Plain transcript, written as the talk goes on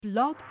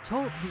Blog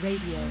Talk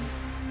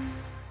Radio.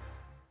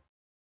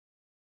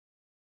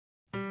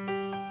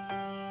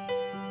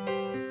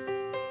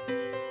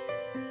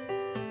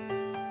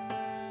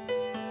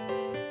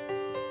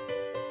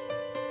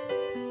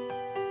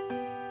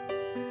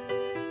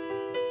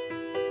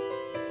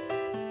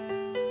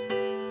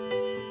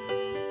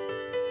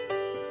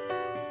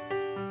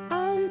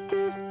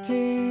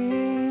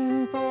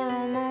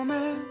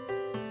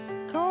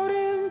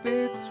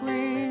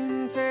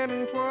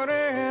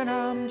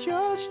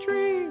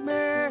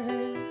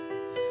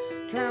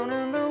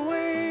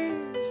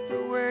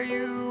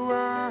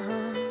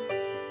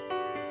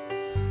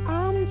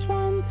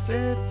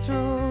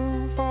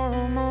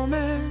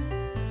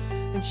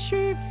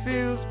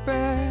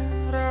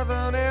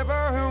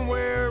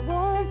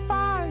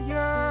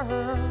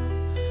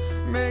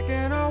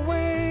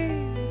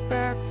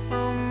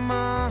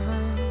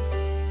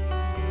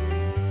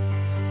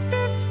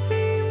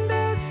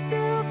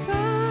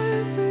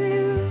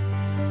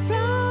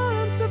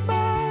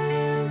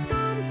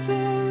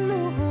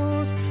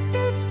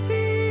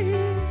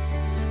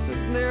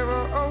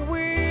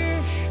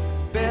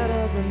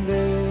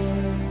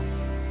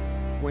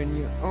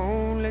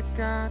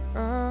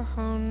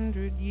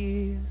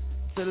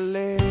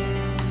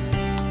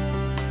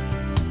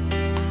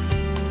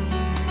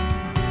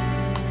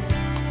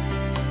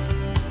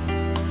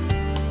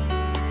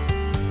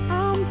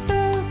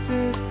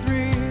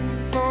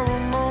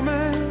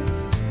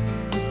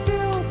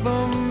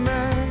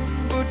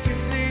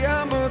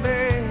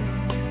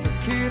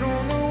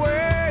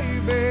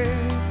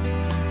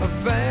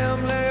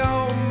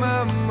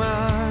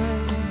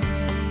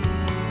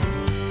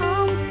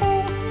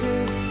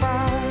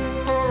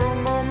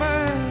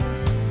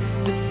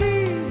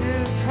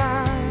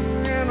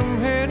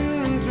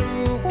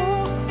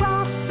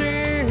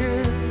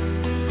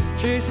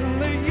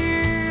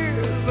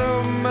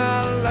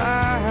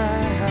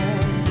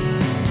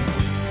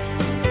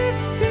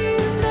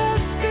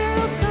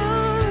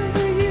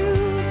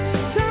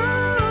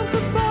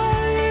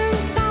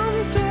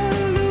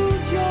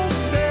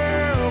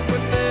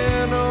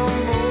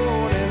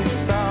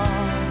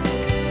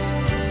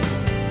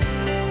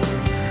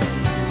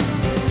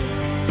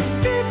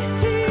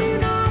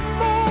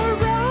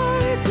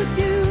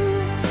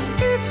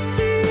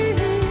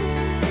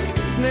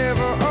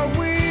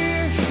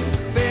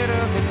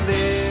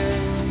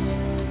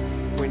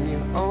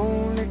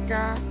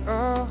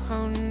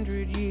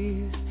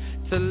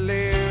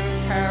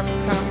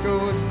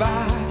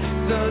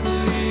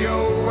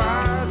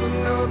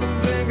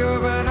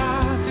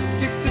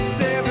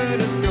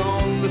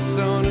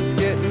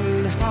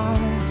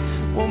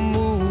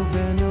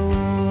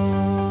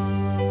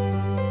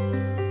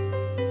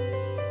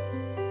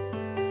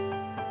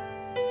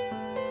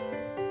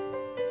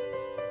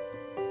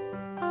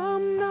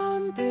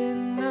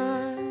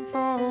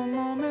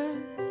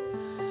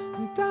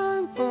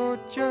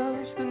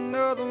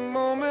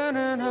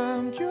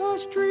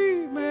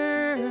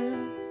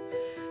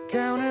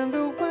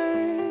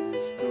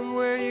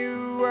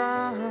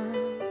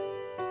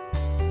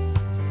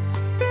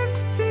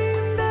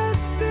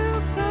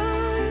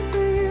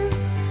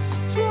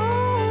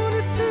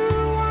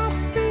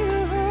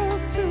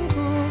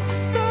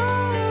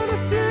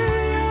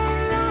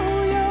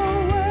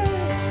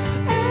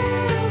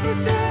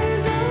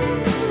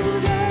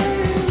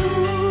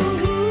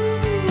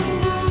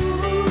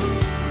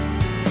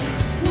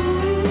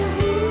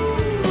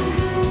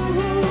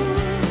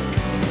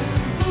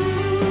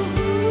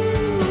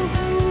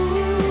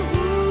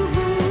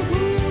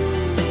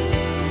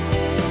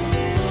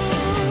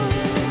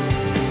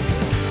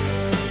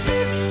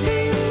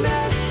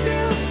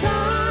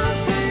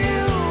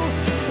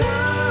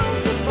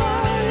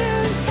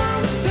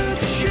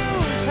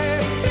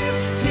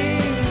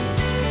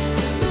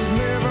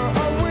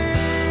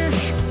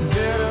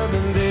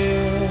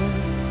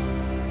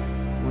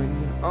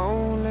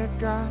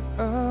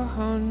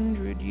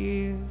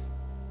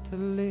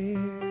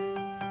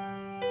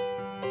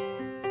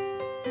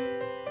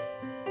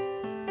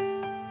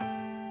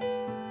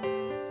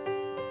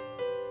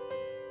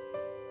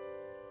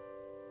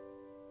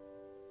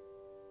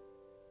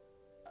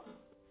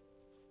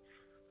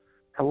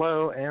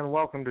 Hello and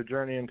welcome to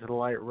Journey into the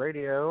Light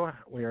Radio.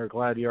 We are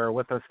glad you are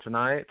with us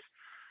tonight.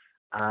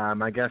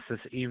 My guest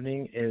this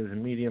evening is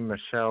medium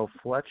Michele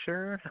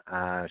Fletcher.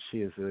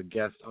 She is a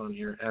guest on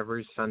here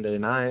every Sunday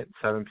night,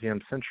 7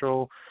 p.m.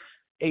 Central,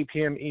 8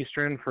 p.m.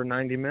 Eastern for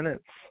 90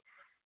 minutes.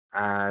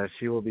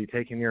 She will be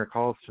taking your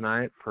calls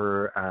tonight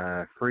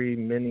for free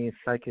mini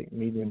psychic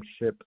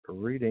mediumship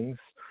readings.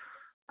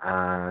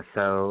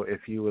 So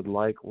if you would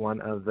like one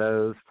of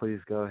those, please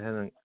go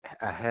ahead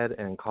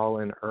and call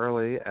in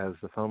early as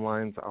the phone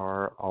lines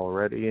are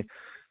already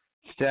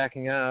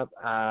stacking up.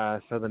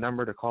 So the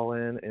number to call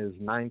in is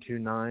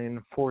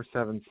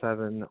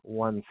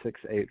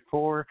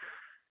 929-477-1684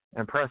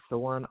 and press the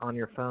 1 on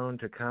your phone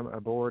to come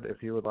aboard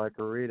if you would like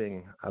a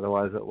reading.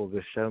 Otherwise, it will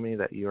just show me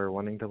that you are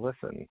wanting to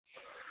listen.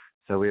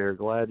 So we are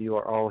glad you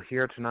are all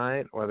here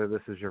tonight, whether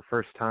this is your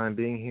first time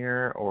being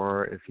here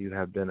or if you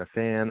have been a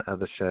fan of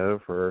the show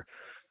for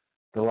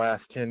the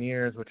last 10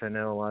 years, which I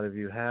know a lot of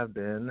you have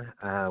been.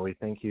 We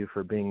thank you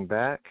for being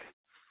back.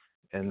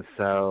 And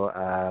so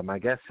my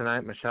guest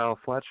tonight, Michele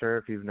Fletcher,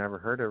 if you've never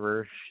heard of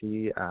her,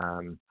 she's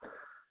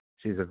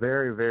a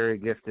very, very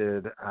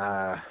gifted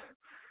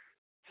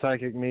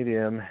psychic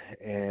medium,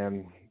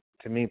 and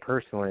to me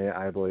personally,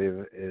 I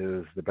believe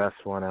is the best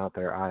one out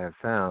there I have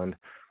found.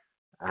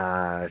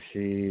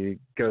 She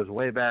goes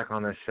way back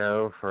on the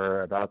show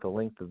for about the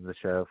length of the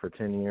show, for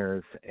 10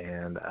 years,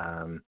 and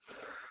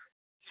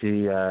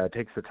she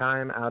takes the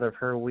time out of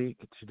her week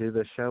to do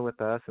this show with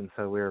us, and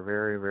so we are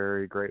very,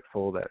 very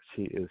grateful that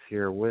she is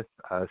here with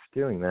us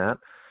doing that.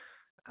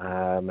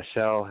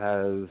 Michele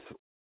has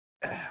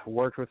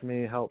worked with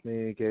me, helped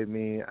me, gave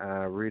me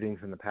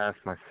readings in the past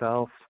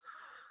myself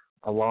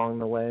along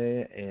the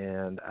way,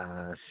 and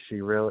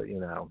she really,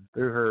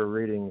 through her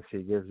readings,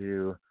 she gives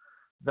you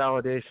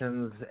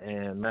validations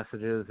and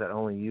messages that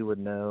only you would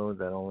know,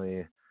 that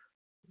only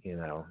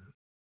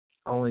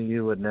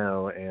you would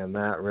know, and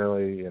that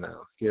really,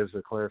 gives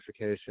a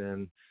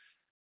clarification,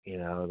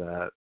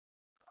 that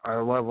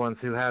our loved ones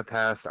who have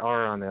passed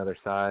are on the other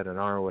side and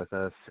are with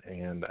us,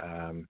 and,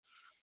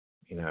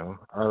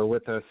 are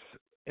with us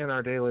in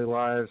our daily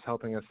lives,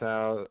 helping us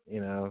out,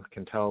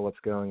 can tell what's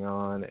going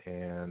on.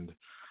 And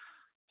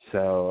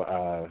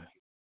so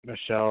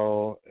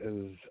Michele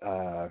is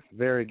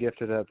very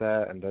gifted at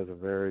that and does a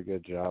very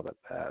good job at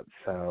that.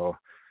 So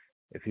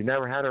if you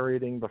never had a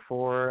reading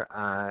before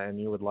and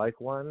you would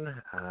like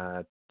one,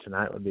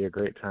 tonight would be a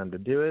great time to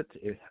do it.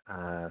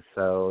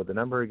 So the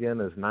number again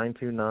is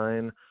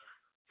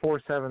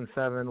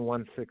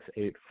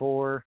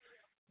 929-477-1684,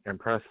 and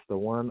press the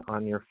 1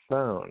 on your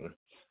phone.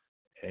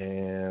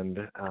 And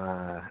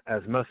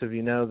as most of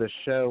you know, this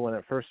show, when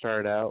it first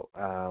started out,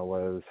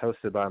 was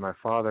hosted by my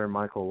father,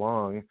 Michael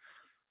Long,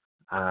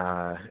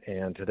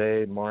 and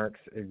today marks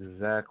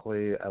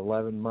exactly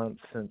 11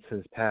 months since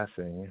his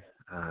passing.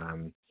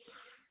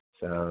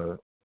 So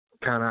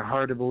kind of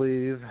hard to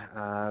believe.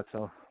 It's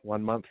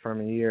 1 month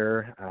from a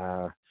year,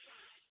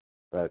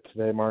 but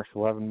today marks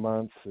 11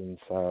 months, and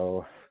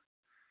so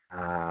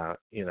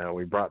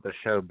we brought the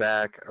show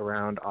back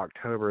around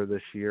October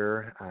this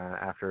year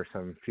after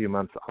some few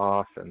months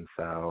off, and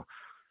so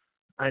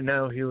I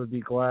know he would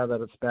be glad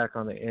that it's back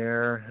on the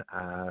air.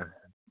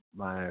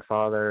 My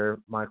father,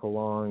 Michael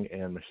Long,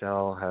 and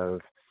Michele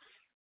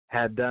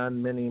had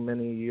done many,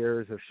 many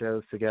years of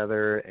shows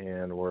together,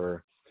 and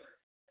were,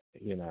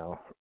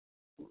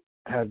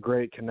 had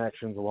great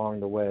connections along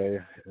the way,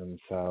 and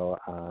so,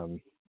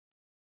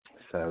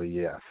 so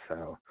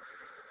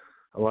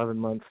 11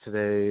 months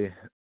today.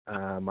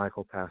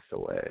 Michael passed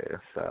away.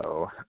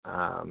 So,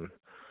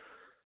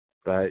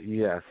 but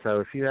yeah,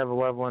 so if you have a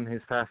loved one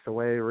who's passed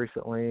away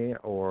recently,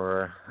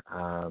 or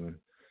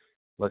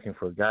looking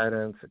for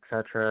guidance,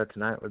 etc.,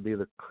 tonight would be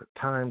the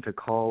time to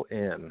call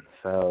in.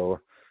 So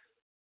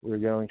we're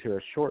going to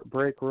a short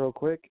break real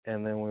quick,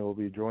 and then we will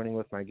be joining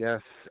with my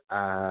guest,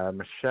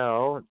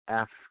 Michele,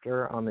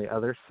 after On the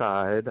Other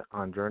Side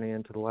on Journey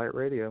into the Light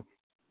Radio.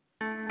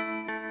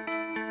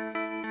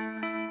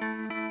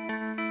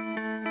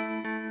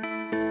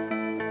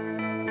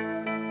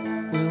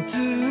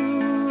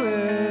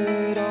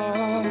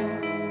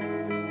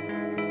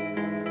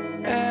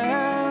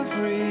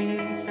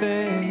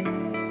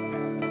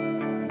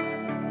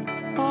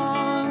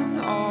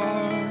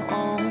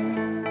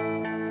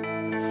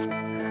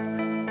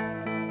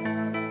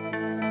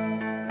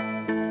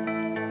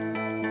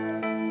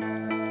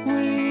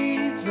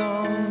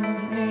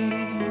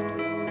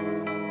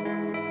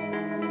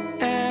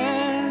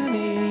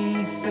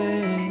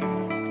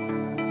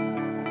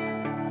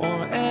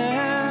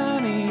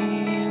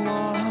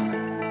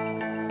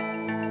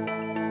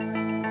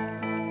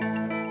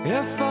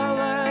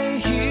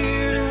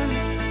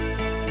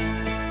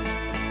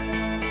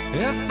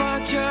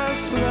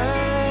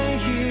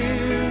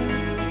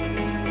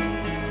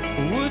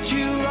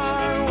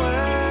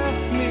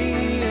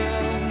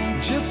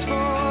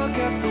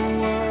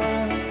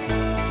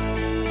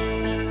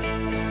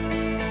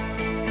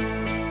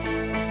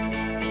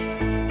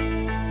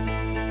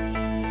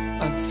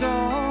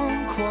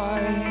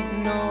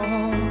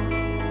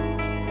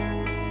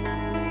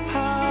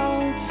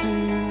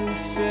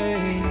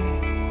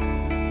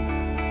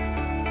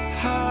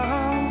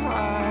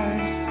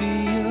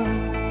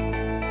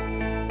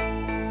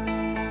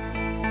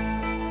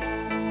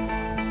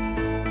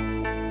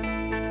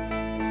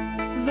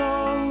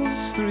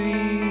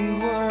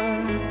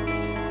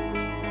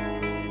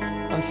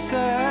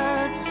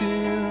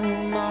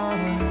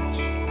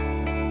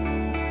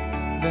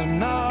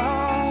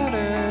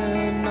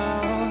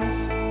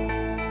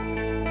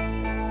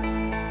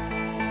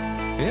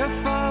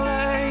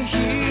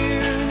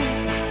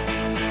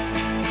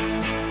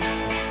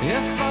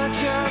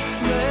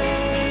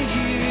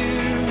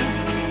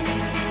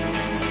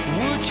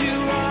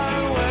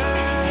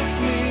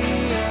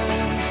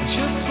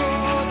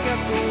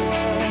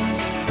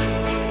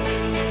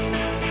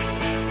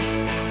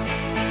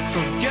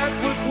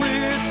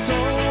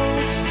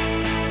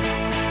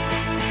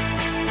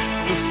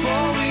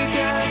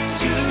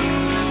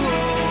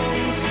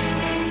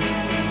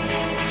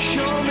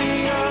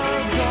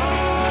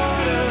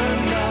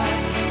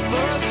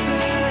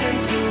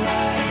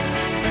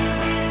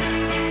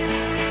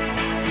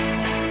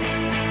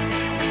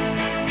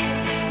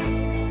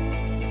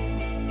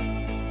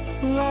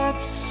 Let's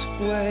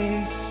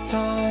waste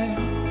time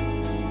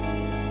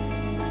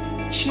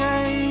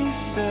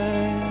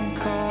chasing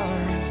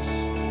cars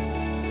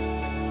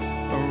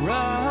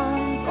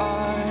around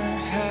our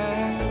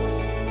heads.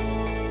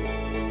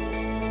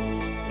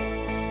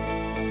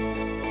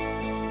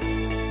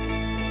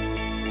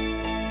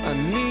 I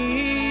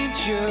need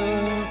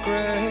your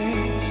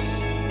grace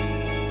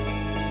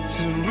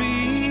to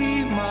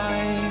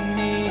remind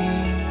me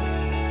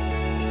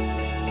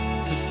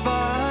to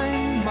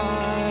find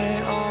my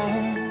own.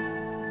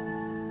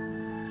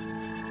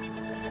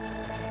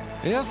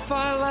 If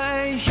I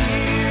lay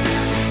here,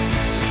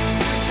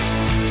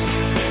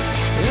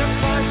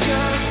 if I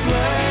just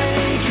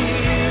lay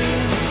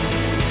here,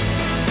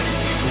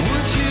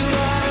 would you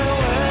lie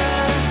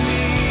with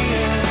me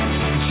and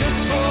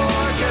just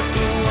forget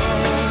the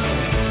world?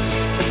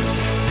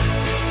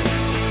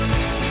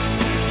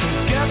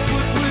 Forget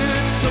what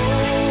we're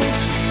told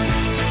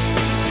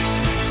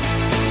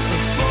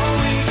before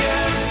we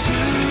get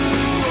too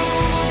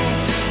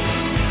old.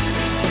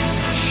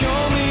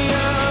 Show me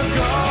a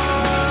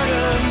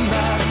garden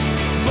that's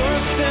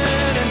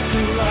bursting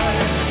into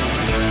life.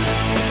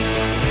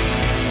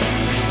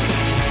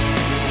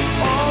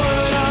 All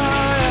that I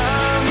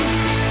am,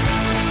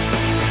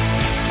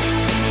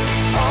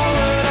 all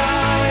that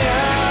I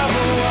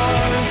ever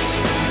was,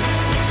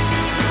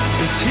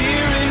 is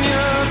here in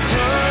your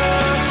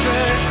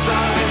perfect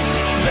eyes.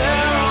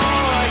 They're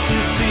all I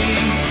can see.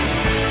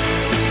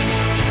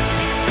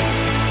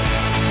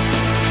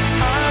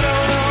 I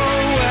don't know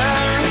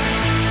where,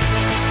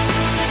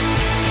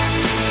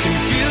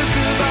 confused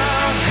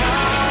about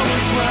how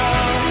as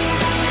well.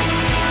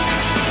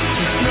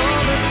 Just know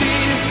that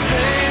these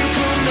things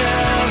will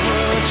never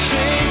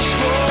change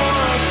for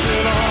us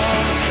at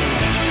all.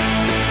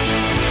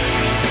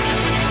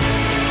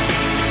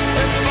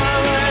 If I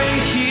lay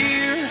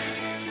here,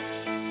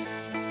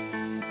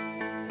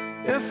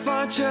 if I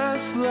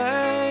just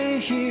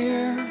lay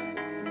here,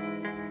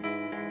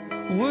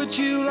 would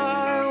you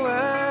lie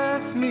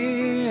with me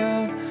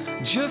and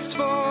just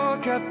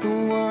forget the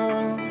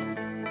world?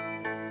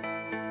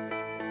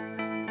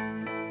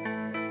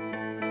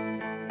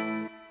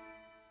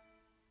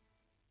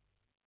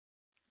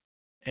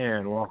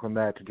 And welcome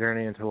back to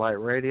Journey into Light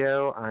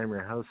Radio. I'm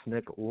your host,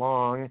 Nick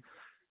Long,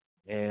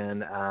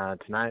 and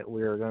tonight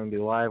we are going to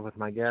be live with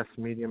my guest,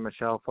 medium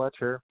Michele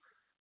Fletcher.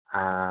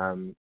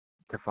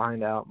 To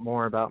find out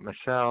more about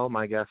Michele,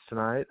 my guest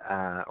tonight,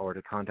 or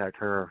to contact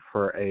her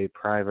for a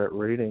private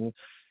reading,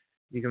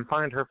 you can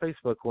find her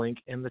Facebook link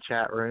in the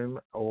chat room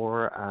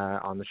or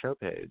on the show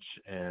page.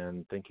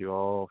 And thank you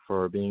all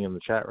for being in the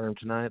chat room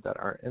tonight that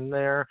are in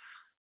there.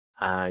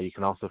 You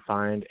can also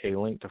find a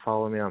link to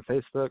follow me on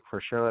Facebook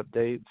for show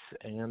updates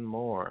and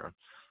more.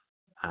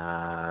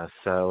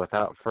 So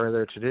without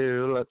further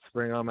ado, let's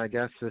bring on my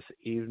guest this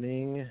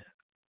evening,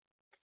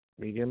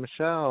 medium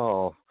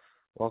Michele.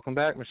 Welcome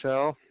back,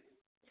 Michele.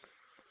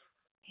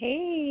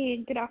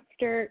 Hey, good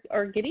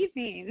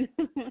evening.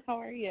 How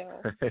are you?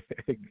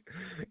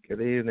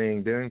 Good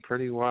evening. Doing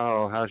pretty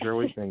well. How's your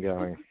week been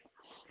going?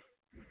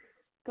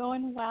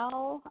 Going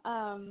well.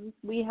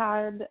 We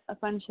had a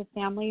bunch of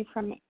family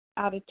from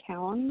out of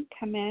town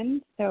come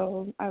in,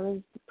 so I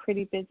was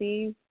pretty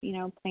busy,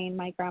 playing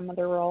my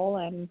grandmother role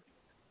and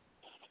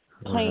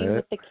playing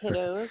with the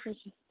kiddos,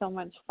 which is so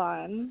much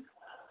fun.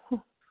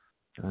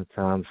 That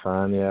sounds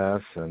fun,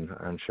 yes, and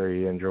I'm sure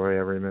you enjoy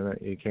every minute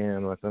you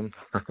can with them.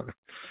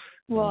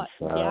 Well,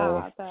 so,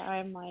 yeah, but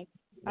I'm like,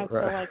 I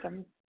feel like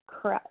I'm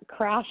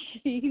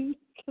crashing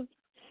because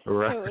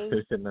right. it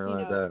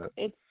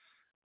was,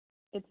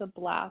 it's a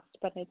blast,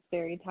 but it's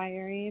very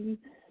tiring.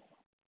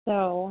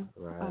 So,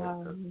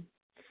 right.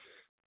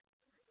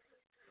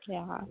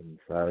 yeah.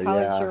 So, How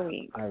was your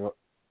week?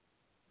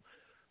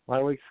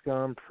 My week's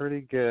gone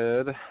pretty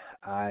good.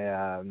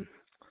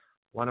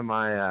 One of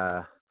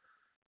my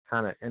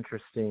kind of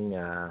interesting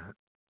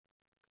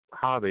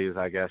hobbies,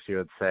 I guess you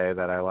would say,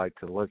 that I like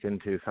to look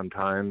into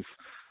sometimes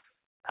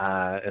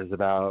is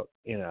about,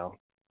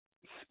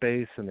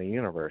 space and the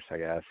universe, I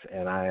guess.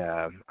 And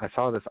I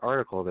saw this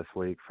article this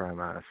week from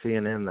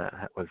CNN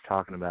that was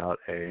talking about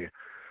a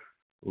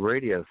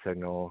radio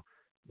signal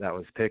that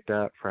was picked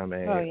up from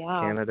a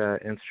Canada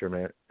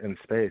instrument in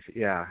space.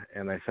 Yeah,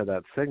 and they said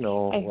that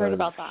signal heard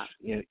about that.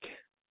 It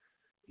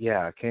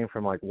came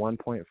from like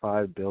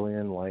 1.5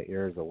 billion light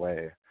years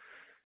away.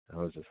 I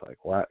was just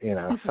like, what?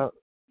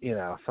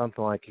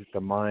 Something like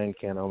the mind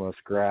can almost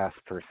grasp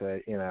per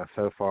se,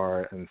 so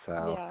far. And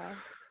so,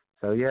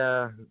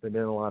 been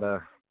doing a lot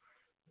of,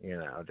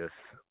 just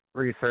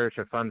research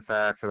and fun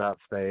facts about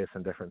space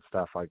and different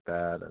stuff like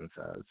that. And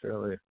so it's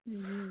really,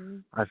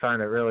 I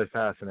find it really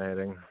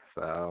fascinating.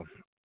 So,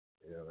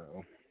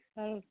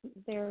 That is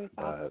very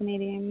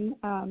fascinating.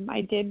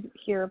 I did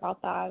hear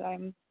about that.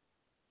 I'm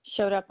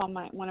showed up on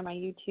one of my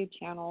YouTube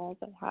channels.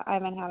 I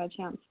haven't had a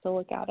chance to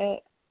look at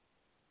it,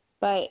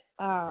 but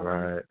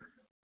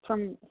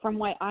from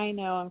what I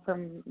know and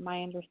from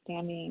my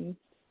understanding,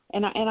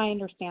 and I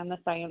understand the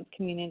science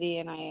community,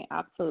 and I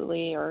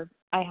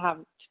have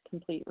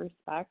complete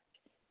respect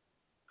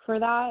for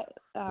that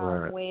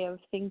Right. way of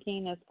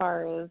thinking, as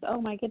far as,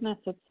 oh my goodness,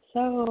 it's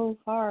so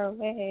far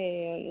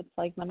away. It's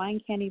like the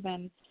mind can't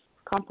even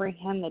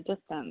comprehend the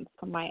distance.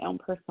 My own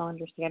personal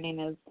understanding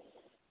is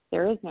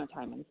there is no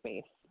time and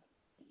space.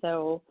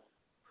 So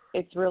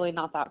it's really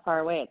not that far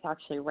away. It's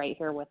actually right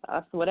here with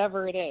us,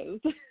 whatever it is.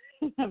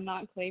 I'm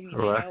not claiming I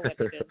know what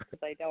it is because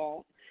I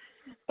don't.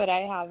 But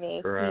I have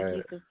a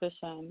sneaky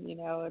suspicion,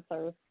 it's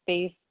our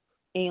space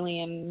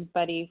alien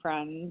buddy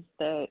friends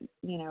that,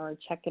 are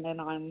checking in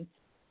on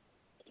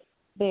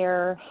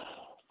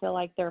feel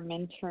like they're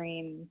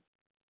mentoring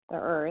the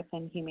earth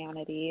and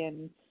humanity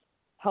and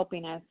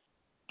helping us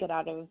get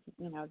out of,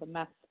 the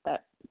mess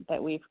that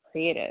we've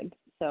created.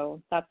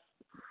 So that's,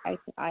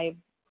 I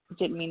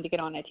didn't mean to get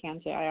on a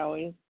tangent. I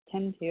always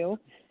tend to,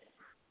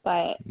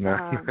 but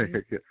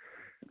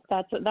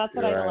that's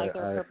what I feel like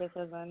their purpose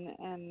is,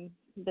 and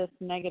this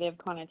negative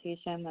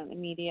connotation that the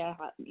media,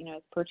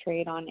 is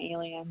portrayed on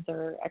aliens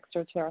or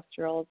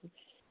extraterrestrials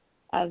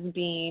as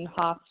being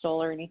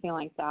hostile or anything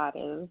like that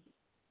is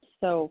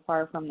so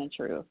far from the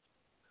truth.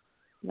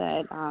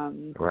 That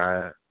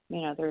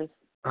there's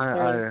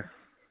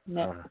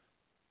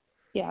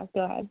yeah,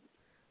 go ahead.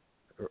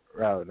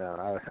 Oh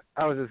no,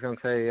 I was just gonna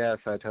say yes.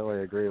 I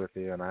totally agree with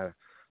you, and I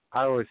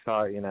always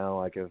thought,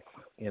 like if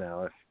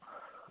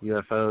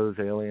UFOs,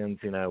 aliens,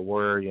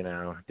 were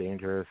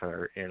dangerous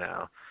or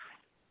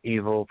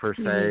evil per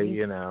se,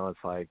 Mm-hmm.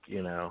 it's like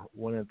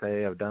wouldn't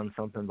they have done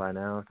something by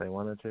now if they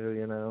wanted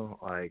to,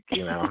 like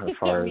as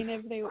far as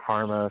if they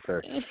harm us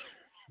or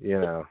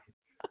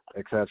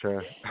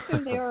etc.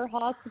 If they were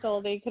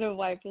hostile, they could have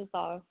wiped us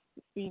off.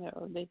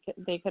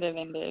 They could have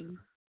ended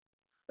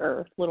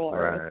Earth, little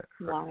Earth,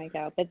 long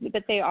ago. But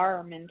they are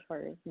our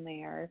mentors, and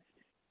they are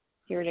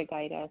here to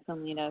guide us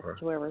and lead us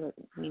to where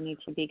we need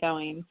to be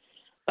going.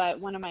 But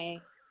one of my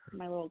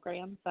little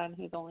grandson,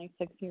 who's only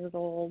 6 years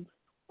old,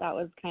 that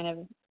was kind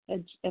of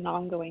an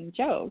ongoing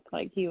joke.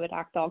 Like, he would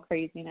act all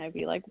crazy, and I'd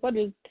be like,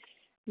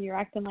 you're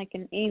acting like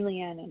an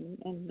alien,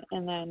 and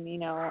then,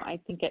 I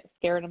think it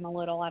scared him a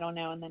little, I don't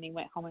know, and then he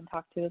went home and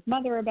talked to his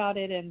mother about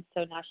it, and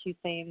so now she's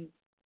saying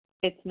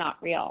it's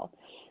not real.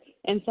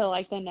 And so,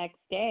 like, the next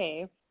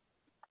day,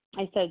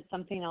 I said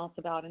something else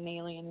about an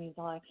alien, and he's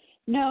like,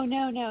 no,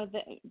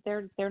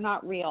 they're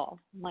not real.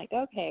 I'm like,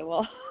 okay,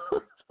 well,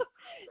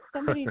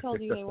 somebody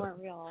told you they weren't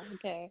real.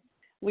 Okay.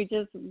 We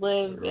just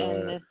live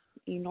in this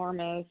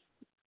enormous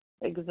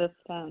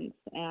existence,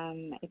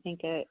 and I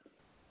think it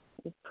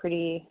is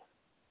pretty,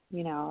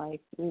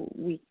 like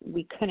we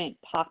couldn't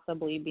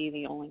possibly be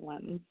the only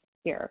ones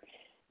here.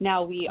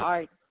 Now, we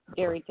are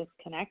very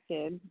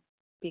disconnected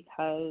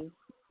because,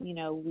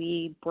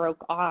 we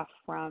broke off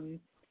from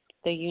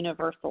the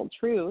universal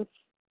truth,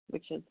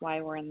 which is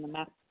why we're in the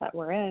mess that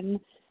we're in.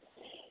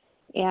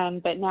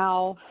 But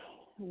now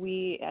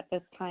we, at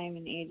this time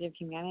and age of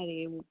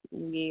humanity,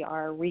 we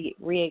are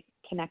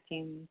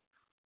reconnecting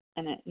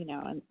and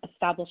and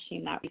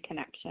establishing that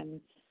reconnection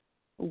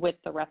with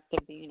the rest of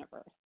the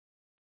universe.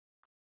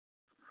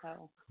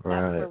 So that's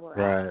where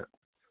we're at.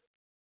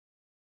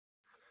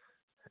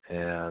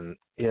 And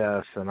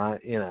yes, and I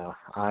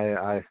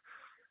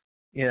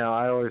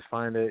always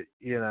find it,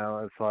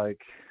 it's like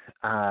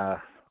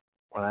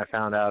when I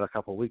found out a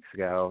couple of weeks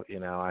ago,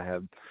 I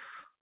had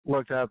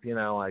looked up,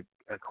 like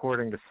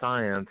according to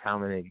science, how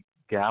many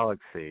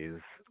galaxies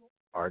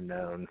are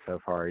known so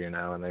far,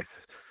 and it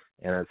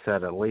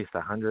said at least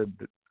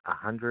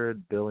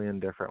 100 billion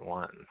different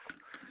ones.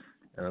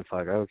 And it's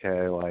like,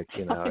 okay, like,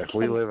 if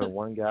we live in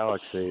one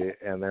galaxy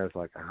and there's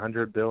like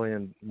 100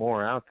 billion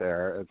more out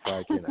there, it's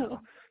like,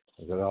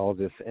 is it all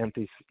just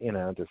empty,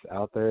 just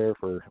out there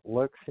for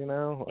looks,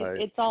 Like,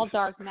 it's all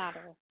dark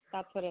matter.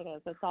 That's what it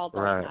is. It's all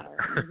dark matter.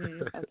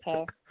 Mm-hmm.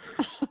 Okay.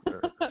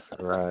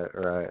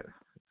 Right.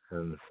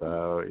 And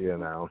so,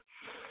 yes,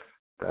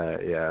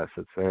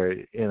 it's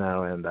very,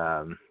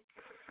 and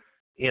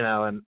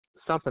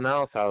something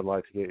else I would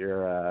like to get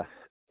your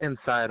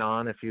insight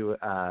on, if you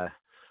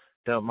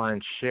don't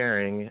mind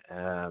sharing,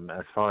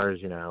 as far as,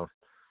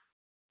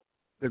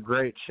 the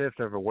great shift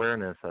of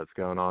awareness that's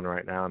going on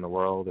right now in the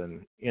world,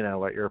 and,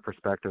 what your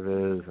perspective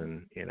is,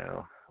 and,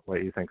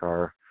 what you think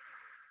our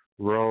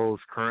roles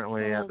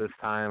currently at this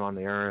time on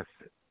the earth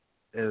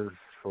is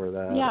for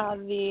that. Yeah,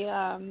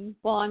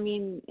 well, I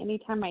mean,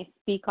 anytime I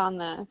speak on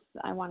this,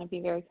 I want to be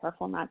very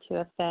careful not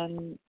to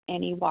offend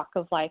any walk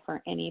of life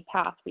or any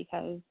path,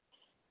 because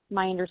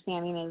my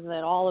understanding is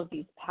that all of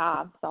these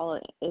paths, all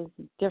as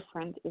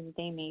different as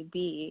they may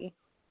be,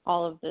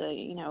 all of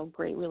the,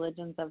 great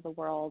religions of the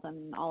world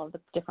and all of the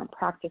different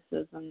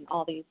practices and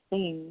all these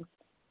things,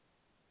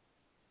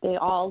 they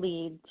all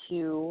lead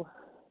to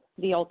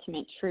the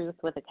ultimate truth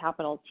with a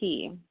capital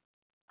T.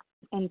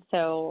 And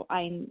so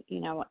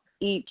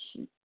each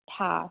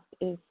path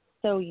is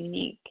so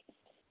unique.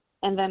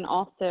 And then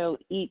also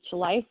each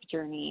life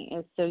journey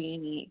is so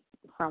unique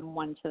from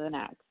one to the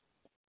next.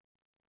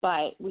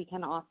 But we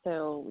can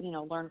also,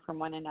 learn from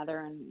one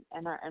another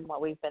and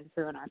what we've been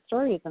through in our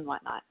stories and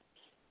whatnot.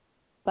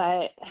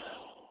 But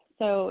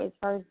so as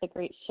far as the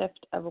great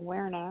shift of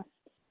awareness,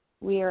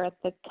 we are at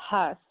the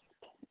cusp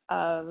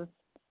of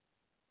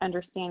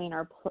understanding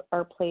our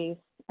place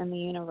in the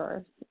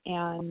universe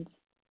and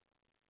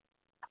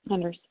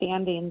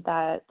understanding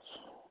that,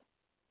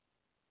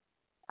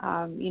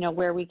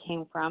 where we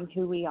came from,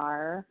 who we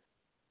are,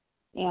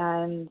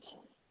 and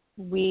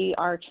we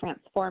are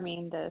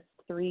transforming this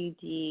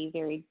 3D,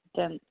 very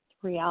dense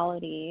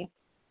reality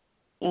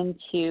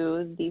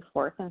into the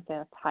fourth and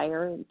fifth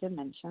higher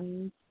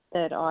dimensions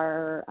that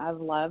are of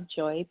love,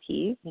 joy,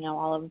 peace,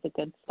 all of the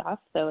good stuff.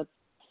 So it's,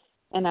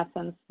 in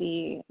essence,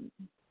 the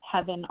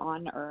heaven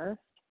on earth.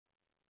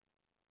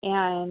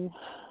 And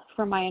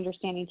from my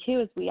understanding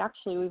too, is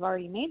we've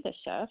already made the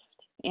shift,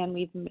 and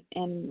we've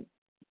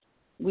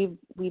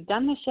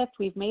done the shift,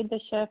 we've made the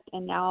shift,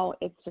 and now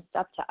it's just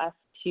up to us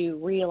to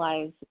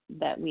realize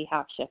that we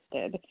have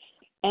shifted,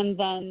 and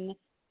then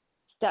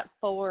step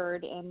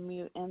forward and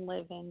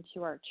live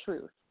into our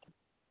truth.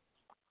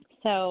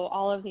 So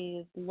all of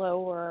these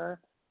lower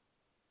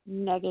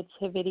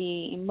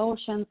negativity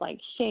emotions like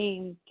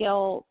shame,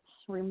 guilt,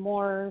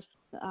 remorse,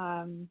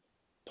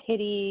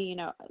 pity,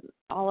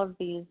 all of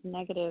these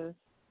negative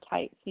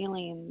type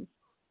feelings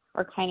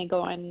are kind of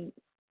going,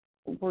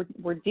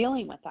 we're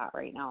dealing with that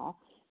right now,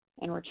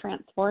 and we're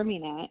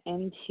transforming it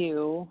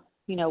into,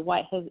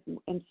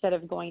 instead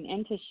of going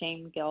into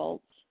shame,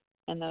 guilt,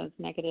 and those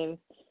negative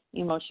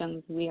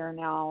emotions, we are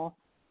now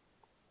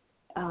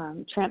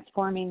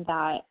transforming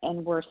that,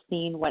 and we're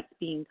seeing what's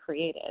being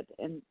created.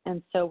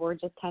 And so we're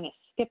just kind of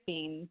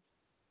skipping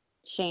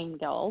shame,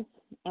 guilt,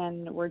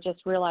 and we're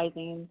just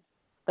realizing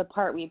the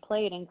part we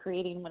played in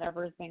creating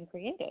whatever's been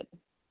created.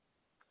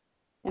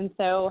 And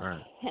so,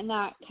 right. And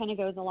that kind of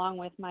goes along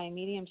with my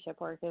mediumship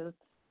work is,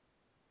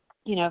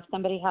 if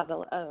somebody has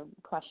a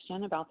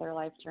question about their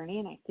life journey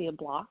and I see a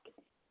block,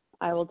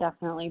 I will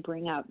definitely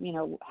bring up,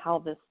 how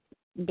this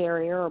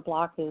barrier or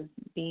block is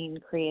being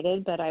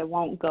created, but I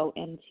won't go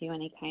into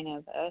any kind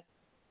of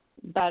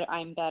but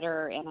I'm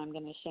better and I'm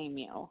going to shame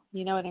you.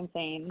 You know what I'm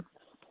saying?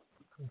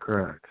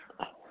 Correct.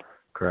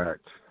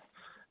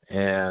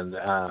 And,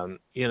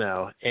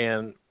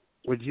 and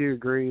would you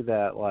agree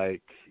that,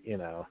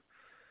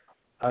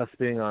 us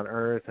being on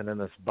Earth and in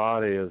this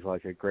body is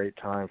like a great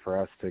time for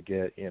us to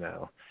get,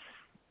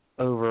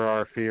 over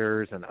our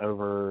fears and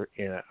over,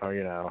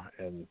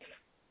 and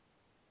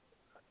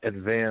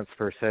advance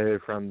per se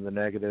from the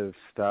negative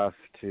stuff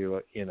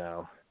to,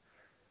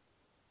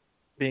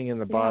 being in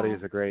the body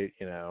is a great,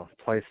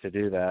 place to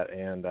do that.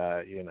 And,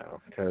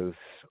 because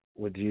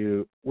would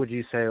you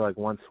say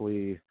once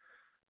we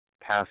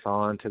pass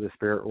on to the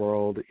spirit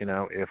world,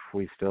 if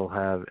we still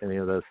have any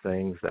of those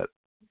things, that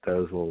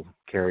those will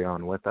carry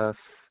on with us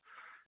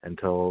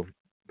until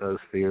those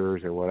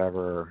fears or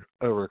whatever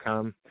are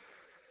overcome?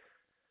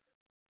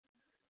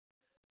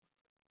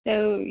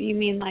 So you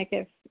mean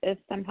if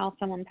somehow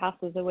someone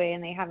passes away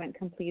and they haven't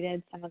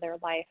completed some of their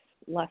life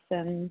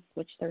lessons,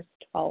 which there's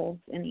 12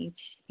 in each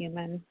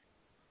human,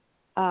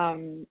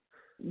 does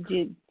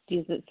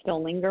it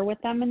still linger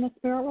with them in the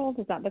spirit world?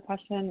 Is that the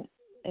question?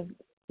 The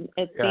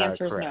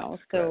answer is no.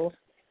 So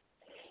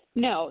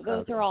no,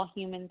 those are all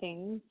human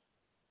things.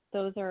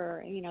 Those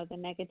are, the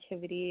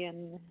negativity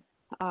and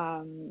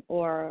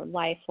or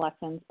life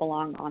lessons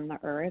belong on the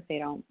earth. They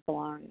don't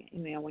belong,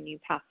 when you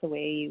pass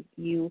away,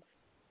 you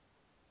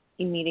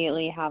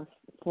immediately have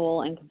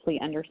full and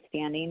complete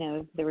understanding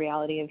of the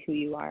reality of who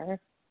you are.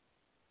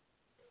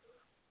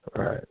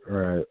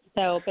 Right.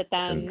 So, but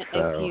then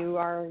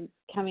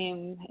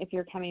if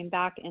you're coming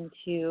back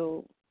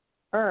into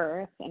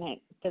Earth, and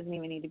it doesn't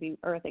even need to be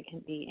Earth, it can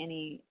be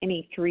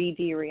any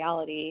 3D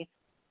reality,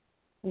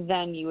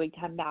 then you would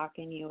come back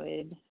and you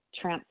would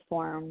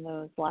transform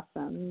those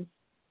lessons,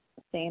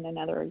 say, in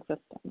another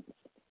existence.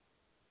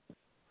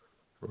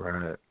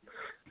 Right.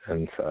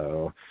 And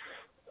so,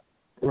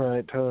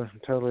 right,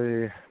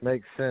 totally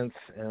makes sense,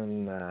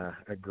 and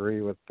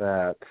agree with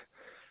that.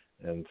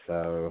 And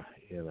so,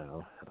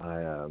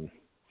 I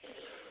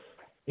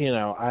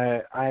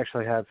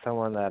actually had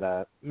someone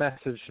that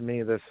messaged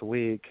me this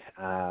week,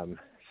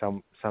 some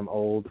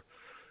old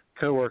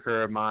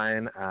coworker of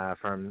mine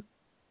from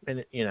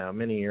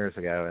many years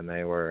ago, and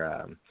they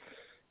were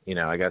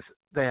I guess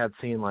they had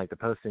seen the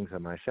postings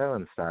of my show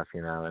and stuff,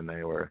 and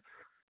they were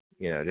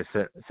just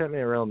sent me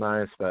a real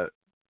nice but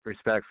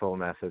respectful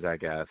message, I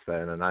guess, but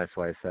in a nice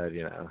way said,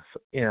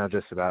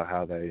 just about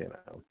how they,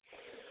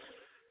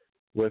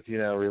 with,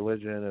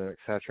 religion and et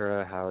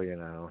cetera, how,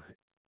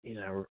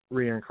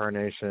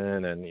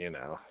 reincarnation and,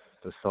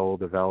 the soul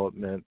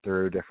development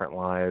through different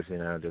lives,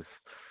 just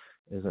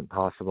isn't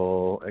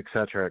possible, et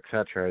cetera,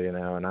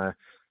 and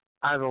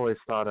I've always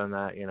thought on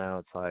that,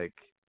 it's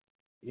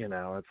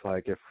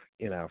like if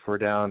we're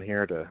down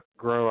here to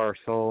grow our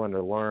soul and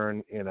to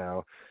learn,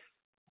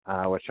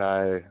 which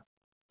I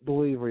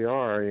believe we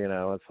are,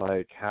 it's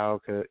like how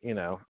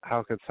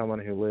could someone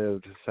who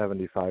lived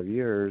 75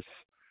 years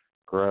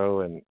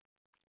grow and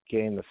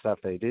gain the stuff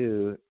they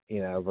do,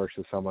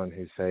 versus someone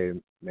who say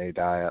may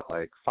die at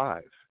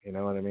 5, you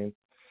know what I mean?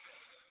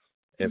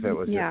 If it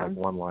was just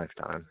one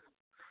lifetime.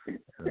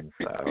 And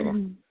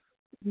so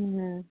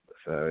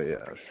So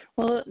yes.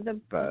 Well,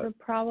 the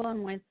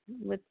problem with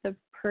the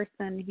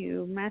person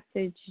who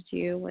messaged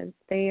you was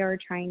they are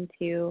trying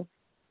to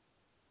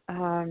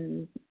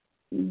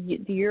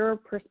your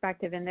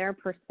perspective and their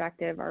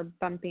perspective are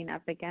bumping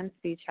up against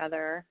each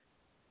other,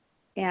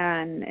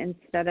 and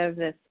instead of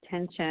this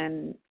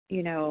tension,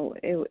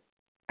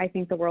 I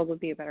think the world would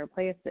be a better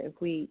place if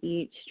we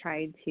each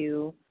tried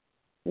to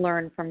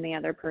learn from the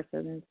other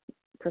person's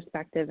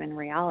perspective and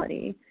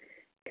reality.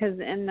 Because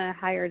in the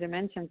higher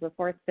dimensions, the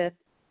fourth, fifth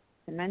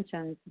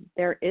dimensions,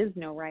 there is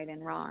no right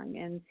and wrong.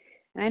 And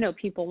I know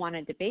people want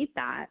to debate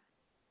that,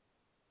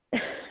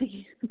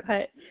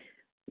 but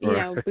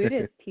Right.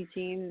 Buddhist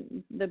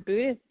teaching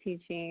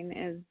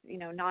is,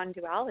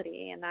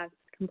 non-duality, and that's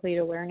complete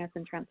awareness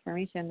and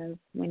transformation is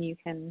when you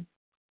can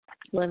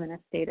live in a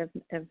state of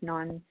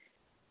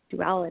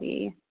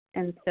non-duality.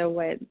 And so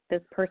what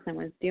this person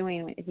was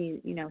doing, he's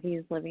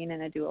living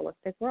in a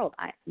dualistic world,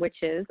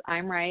 which is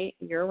I'm right,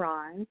 you're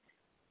wrong.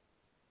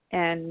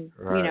 And,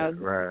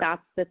 right.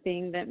 that's the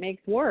thing that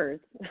makes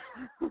wars.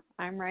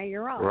 I'm right,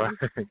 you're wrong. Right.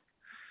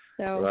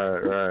 So.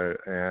 Right.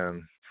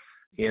 And,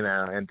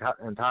 and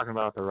talking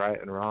about the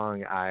right and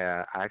wrong,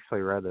 I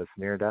actually read this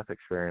near-death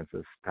experience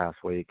this past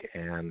week,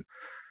 and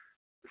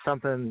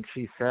something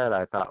she said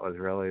I thought was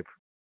really,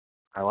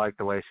 I liked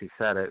the way she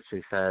said it.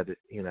 She said,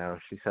 she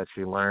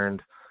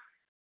learned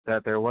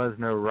that there was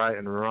no right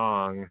and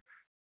wrong,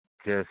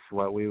 just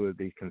what we would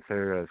be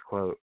considered as,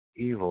 quote,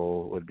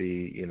 evil would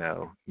be,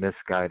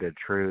 misguided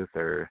truth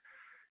or,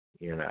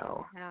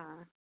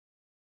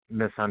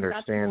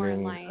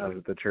 misunderstanding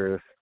of the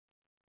truth.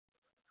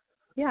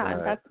 Yeah,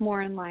 that's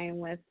more in line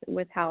with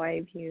how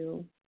I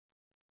view,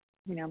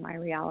 my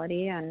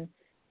reality.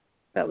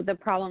 But the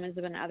problem is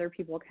when other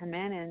people come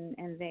in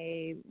and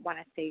they want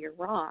to say you're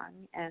wrong,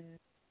 and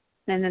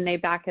then they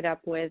back it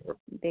up with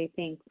they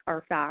think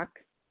are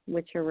facts,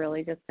 which are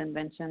really just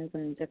inventions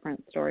and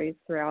different stories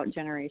throughout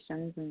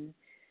generations, and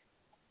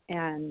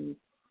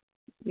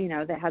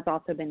that has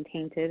also been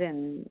tainted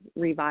and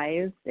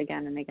revised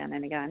again and again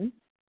and again.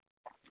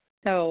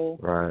 So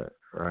right.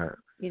 I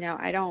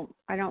don't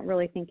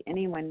really think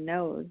anyone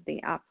knows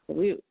the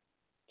absolute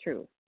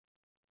truth.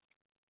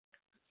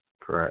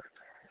 Correct.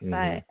 Mm-hmm.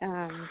 But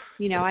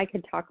I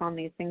could talk on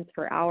these things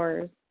for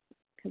hours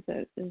because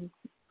it is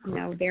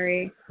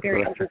very,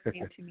 very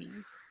interesting to me.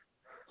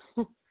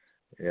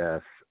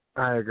 Yes,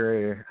 I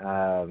agree.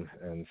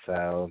 And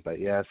so, but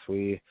yes,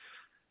 we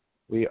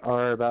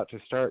are about to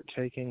start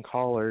taking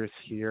callers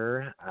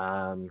here.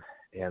 And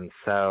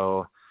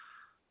so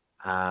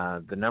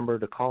the number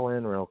to call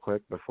in real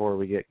quick before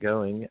we get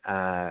going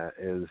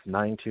is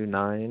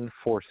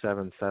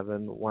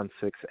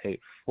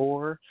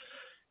 929-477-1684.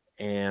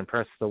 And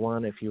press the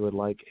 1 if you would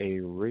like a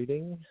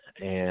reading.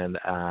 And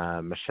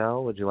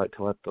Michele, would you like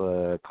to let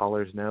the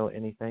callers know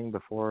anything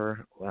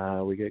before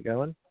we get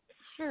going?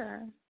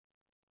 Sure.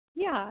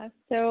 Yeah.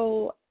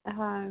 So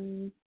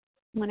when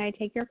I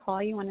take your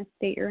call, you want to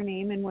state your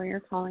name and where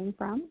you're calling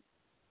from.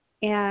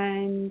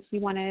 And you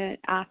want to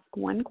ask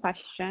one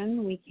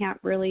question. We can't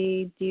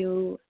really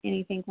do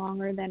anything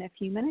longer than a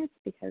few minutes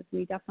because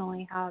we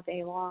definitely have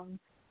a long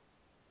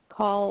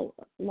call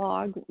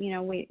log,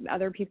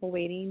 other people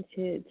waiting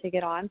to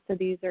get on. So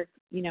these are,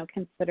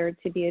 considered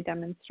to be a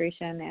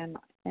demonstration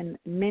and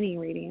mini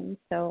readings.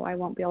 So I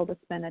won't be able to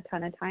spend a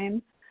ton of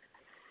time.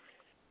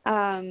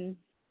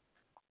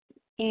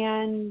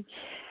 And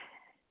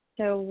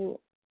so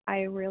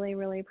I really,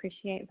 really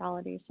appreciate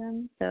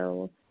validation.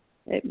 So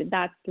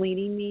that's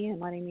leading me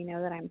and letting me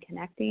know that I'm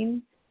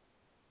connecting.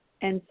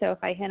 And so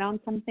if I hit on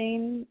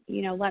something,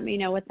 let me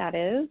know what that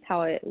is,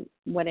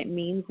 what it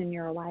means in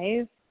your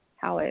life,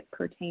 how it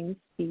pertains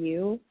to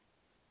you.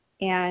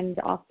 And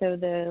also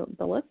the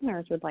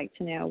listeners would like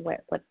to know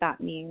what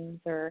that means,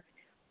 and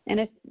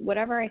if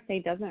whatever I say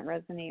doesn't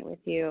resonate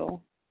with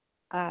you,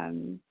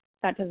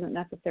 that doesn't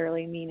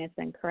necessarily mean it's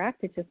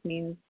incorrect. It just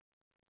means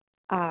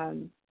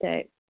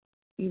that,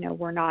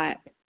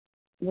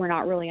 we're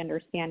not really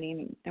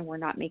understanding and we're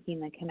not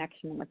making the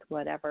connection with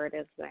whatever it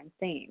is that I'm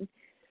saying.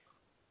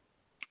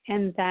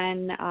 And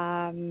then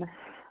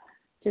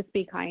just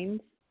be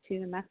kind to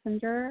the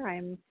messenger.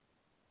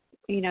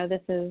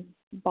 This is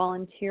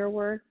volunteer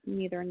work.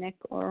 Neither Nick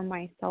or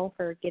myself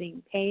are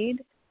getting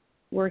paid.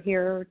 We're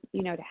here,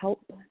 to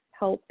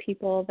help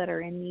people that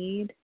are in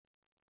need,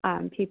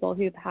 people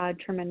who've had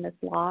tremendous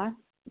loss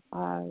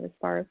as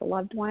far as a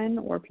loved one,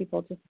 or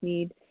people just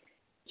need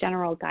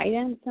general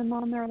guidance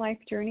on their life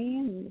journey.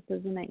 And this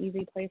isn't an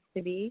easy place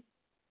to be,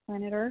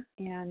 planet Earth.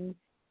 And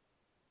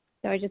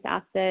so I just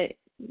ask that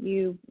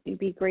you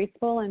be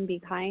graceful and be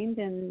kind.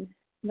 And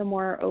the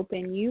more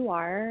open you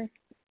are,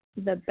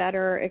 the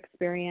better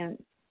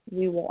experience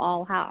we will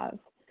all have.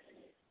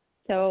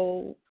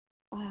 So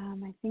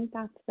I think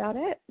that's about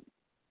it.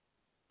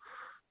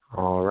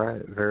 All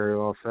right. Very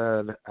well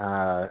said.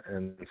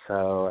 And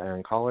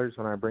callers,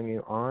 when I bring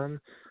you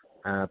on,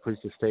 please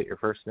just state your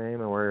first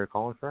name and where you're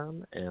calling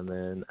from, and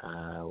then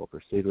we'll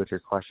proceed with your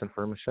question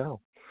for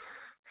Michele.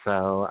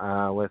 So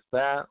with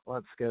that,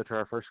 let's go to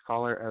our first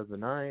caller of the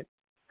night.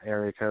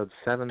 area code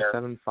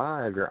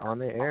 775. You're on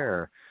the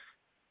air.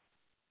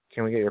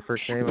 Can we get your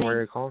first name and where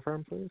you're calling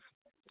from, please?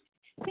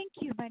 Thank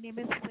you. My name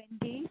is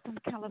Wendy from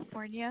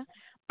California.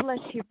 Bless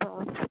you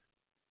both.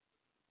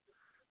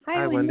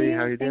 Hi, Wendy. How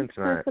are you doing Thanks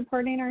tonight? for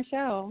supporting our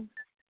show.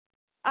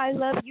 I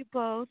love you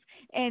both.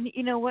 And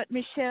you know what,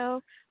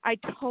 Michele? I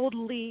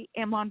totally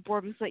am on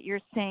board with what you're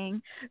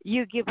saying.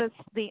 You give us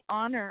the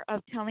honor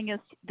of telling us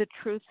the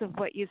truth of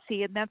what you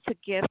see, and that's a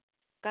gift.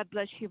 God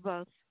bless you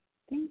both.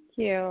 Thank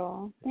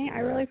you. I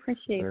really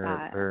appreciate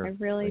that. I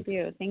really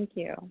do. Thank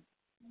you.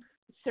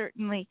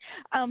 Certainly.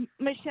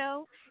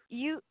 Michele,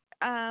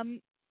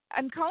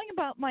 I'm calling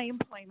about my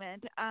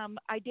employment.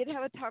 I did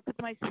have a talk with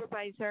my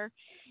supervisor,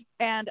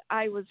 and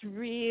I was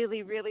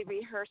really, really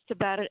rehearsed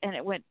about it, and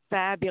it went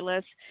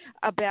fabulous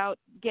about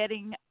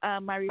getting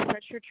my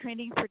refresher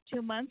training for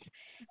 2 months.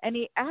 And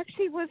he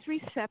actually was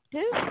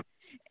receptive,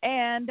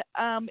 and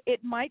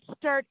it might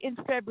start in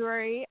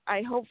February.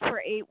 I hope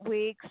for 8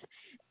 weeks.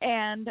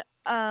 And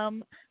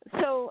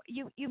so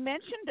you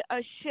mentioned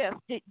a shift.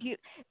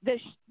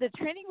 The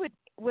training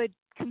would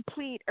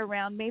complete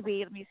around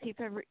maybe, let me see,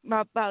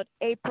 about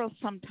April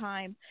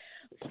sometime.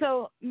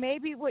 So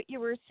maybe what you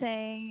were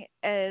saying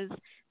is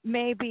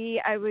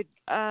maybe I would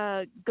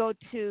go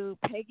to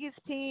Peggy's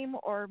team,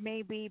 or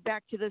maybe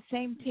back to the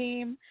same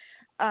team,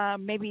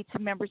 maybe to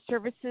member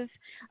services.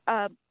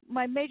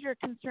 My major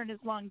concern is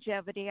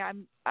longevity.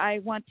 I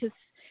want to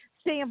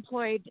stay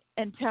employed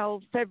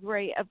until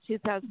February of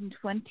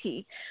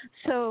 2020.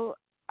 So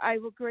I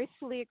will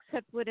gracefully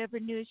accept whatever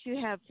news you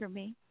have for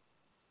me.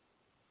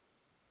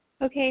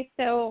 Okay,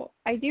 so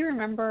I do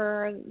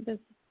remember this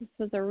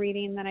was a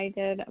reading that I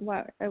did.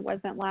 It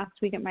wasn't last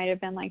week. It might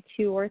have been like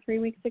 2 or 3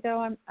 weeks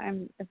ago.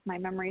 If my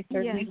memory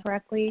serves me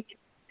correctly.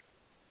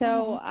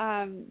 So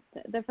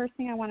the first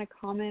thing I want to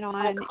comment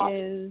on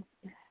is,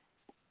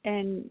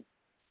 and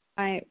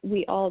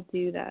we all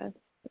do this.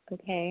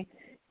 Okay,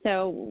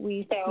 so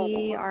we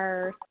see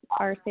our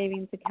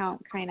savings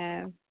account kind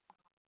of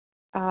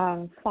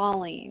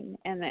falling,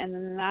 and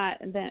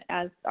then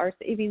as our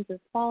savings is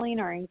falling,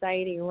 our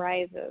anxiety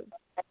rises.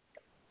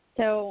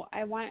 So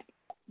I want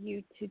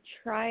you to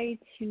try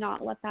to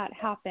not let that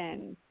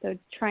happen. So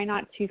try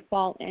not to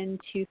fall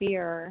into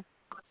fear.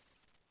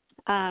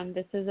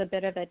 This is a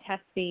bit of a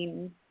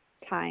testing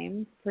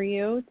time for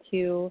you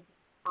to,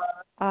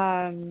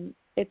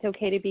 it's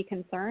okay to be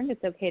concerned.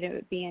 It's okay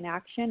to be in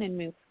action and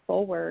move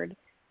forward.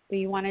 But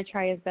you want to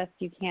try as best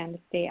you can to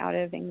stay out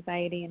of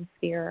anxiety and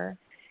fear.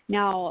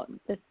 Now,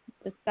 the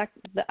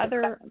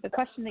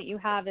question that you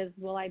have is,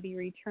 will I be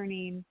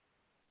returning?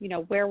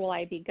 Where will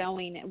I be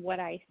going?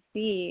 What I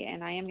see,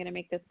 and I am going to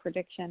make this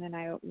prediction, and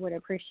I would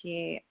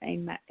appreciate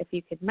if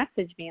you could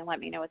message me and let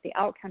me know what the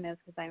outcome is,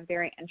 because I'm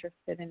very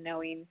interested in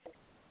knowing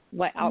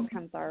what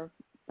outcomes are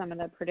some of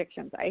the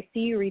predictions. I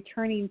see you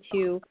returning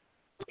to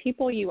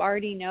people you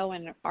already know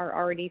and are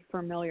already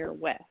familiar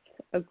with,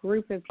 a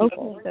group of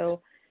people. Okay.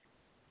 So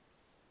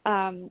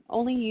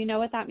only you know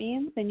what that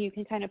means, and you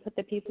can kind of put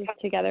the pieces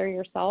together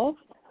yourself.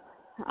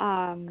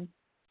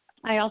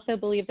 I also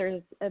believe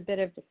there's a bit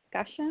of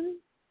discussion,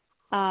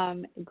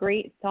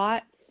 great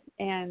thought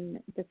and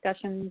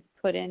discussions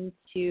put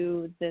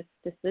into this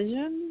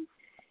decision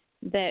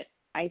that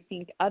I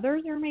think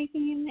others are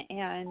making,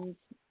 and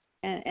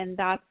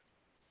that's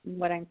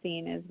what I'm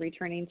seeing is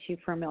returning to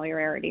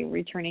familiarity,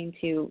 returning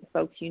to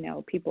folks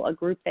people, a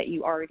group that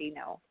you already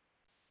know.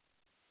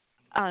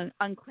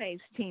 On Clay's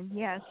team,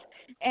 yes.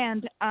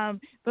 And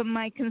but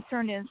my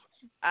concern is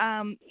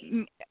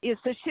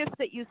the shift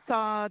that you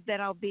saw that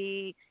I'll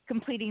be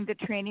completing the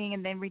training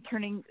and then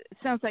returning,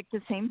 sounds like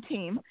the same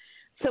team.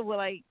 So will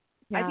I?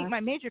 Yeah. I think my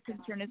major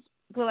concern is,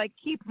 will I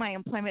keep my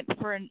employment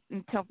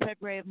until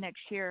February of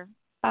next year?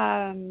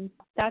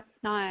 That's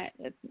not.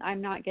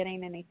 I'm not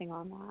getting anything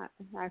on that.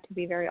 I have to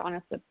be very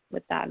honest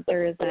with that.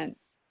 There isn't.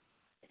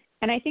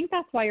 And I think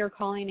that's why you're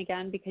calling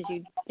again, because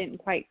you didn't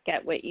quite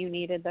get what you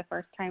needed the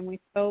first time we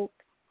spoke.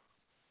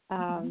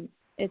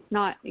 It's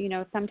not,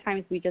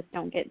 sometimes we just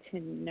don't get to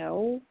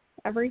know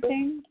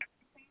everything,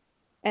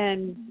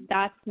 and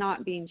that's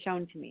not being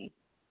shown to me.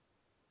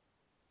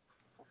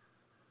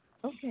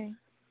 Okay.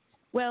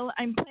 Well,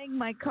 I'm playing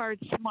my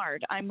cards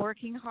smart. I'm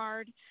working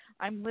hard.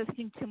 I'm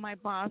listening to my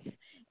boss,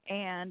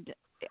 and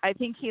I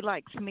think he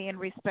likes me and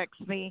respects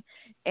me.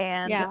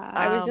 And yeah,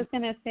 I was just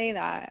going to say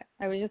that.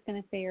 I was just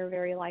going to say you're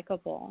very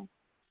likable.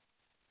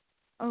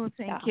 Oh,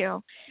 thank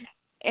you.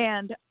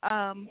 And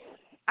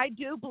I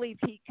do believe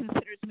he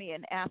considers me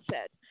an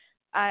asset.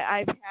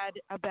 I've had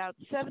about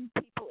 7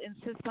 people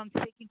insist on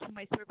speaking to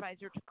my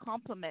supervisor to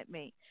compliment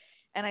me,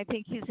 and I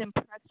think he's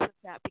impressed with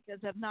that because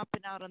I've not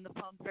been out on the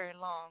phone very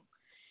long.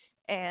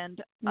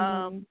 And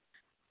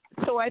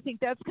so I think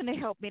that's going to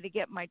help me to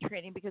get my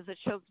training because it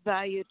shows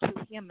value to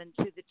him and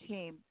to the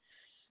team.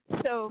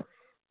 So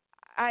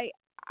I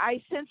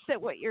sense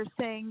that what you're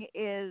saying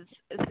is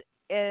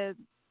it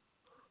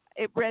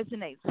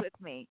resonates with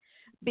me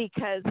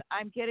because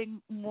I'm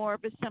getting more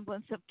of a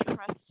semblance of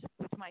trust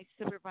with my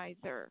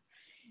supervisor.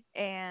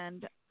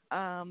 And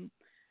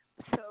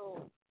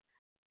so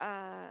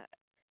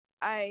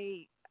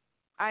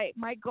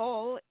my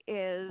goal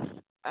is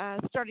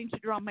starting to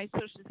draw my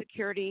Social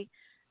Security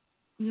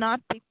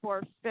not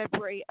before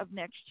February of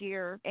next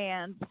year,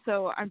 and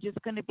so I'm just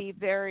going to be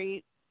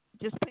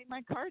just play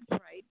my cards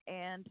right,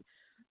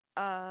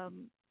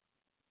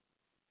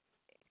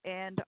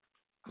 and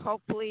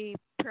hopefully,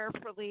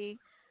 prayerfully,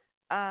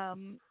 I'll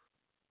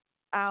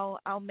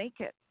make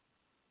it.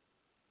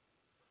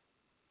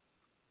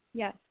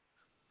 Yes.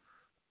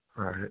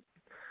 Right.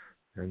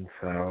 And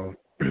so,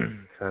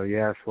 so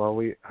yes, well,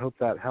 we hope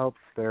that helps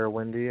there,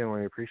 Wendy, and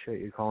we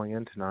appreciate you calling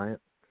in tonight.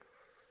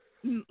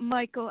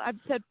 Michael, I've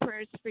said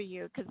prayers for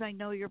you because I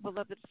know your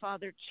beloved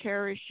Father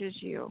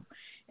cherishes you,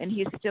 and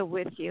He's still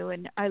with you,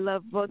 and I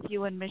love both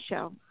you and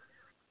Michele.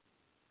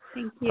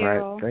 Thank you.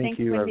 All right. Thank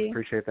you. Wendy. I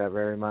appreciate that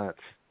very much.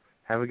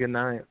 Have a good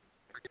night.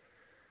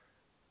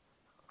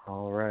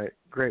 All right.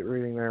 Great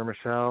reading there,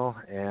 Michele.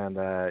 And,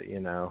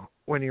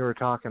 when you were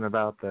talking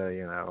about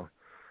the,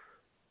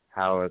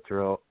 how it's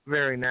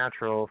very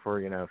natural for,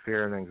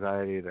 fear and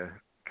anxiety to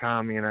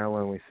come,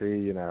 when we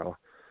see,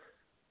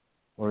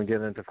 when we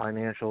get into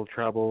financial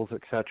troubles,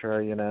 et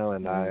cetera, and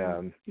I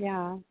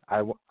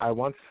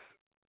once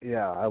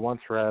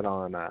read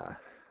on, I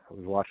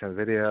was watching a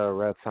video,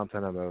 read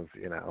something of,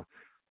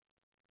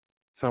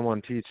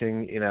 someone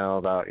teaching,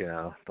 about,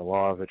 the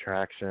law of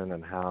attraction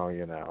and how,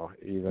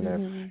 even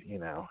if,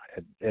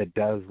 it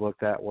does look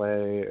that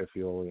way, if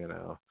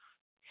you'll,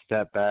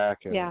 step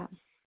back and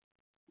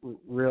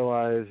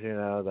realize,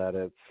 that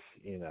it's,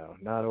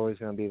 not always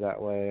going to be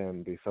that way,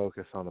 and be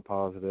focused on the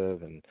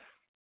positive and,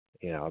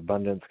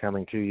 abundance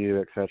coming to you,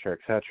 et cetera,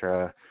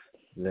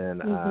 then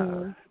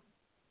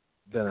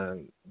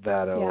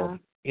that'll,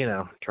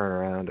 turn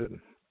around and,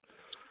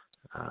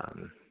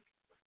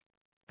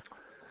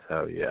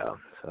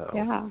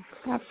 Yeah,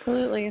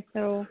 absolutely.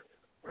 So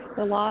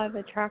the law of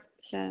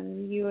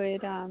attraction, you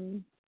would,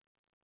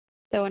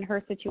 so in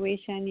her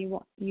situation, you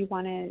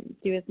want to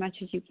do as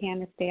much as you can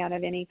to stay out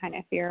of any kind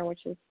of fear,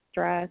 which is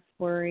stress,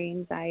 worry,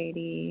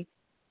 anxiety.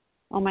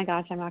 Oh my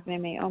gosh, I'm not going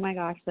to make, oh my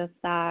gosh, this,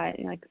 that,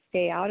 like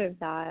stay out of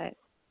that,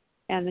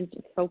 and then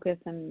just focus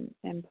and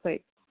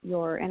put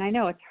and I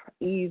know it's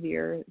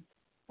easier,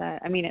 but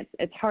I mean,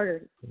 it's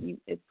harder.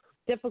 It's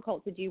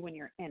difficult to do when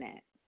you're in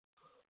it.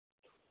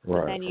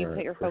 But then you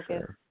put your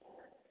focus,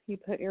 you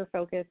put your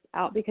focus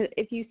out, because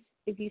if you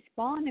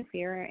fall into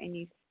fear and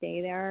you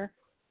stay there,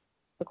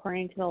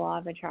 according to the law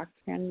of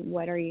attraction,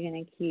 what are you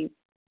going to keep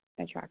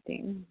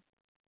attracting?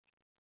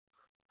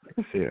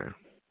 Fear.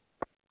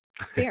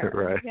 Fear.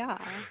 Right. Yeah.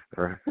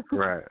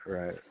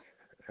 Right.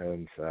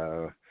 And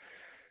so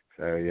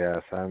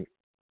yes, I'm,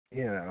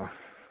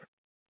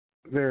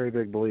 very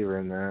big believer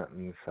in that,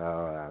 and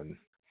so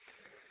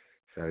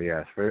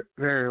yes, very,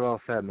 very well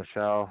said,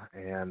 Michele.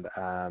 And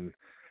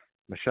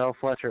Michele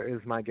Fletcher is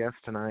my guest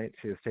tonight.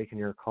 She is taking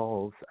your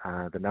calls.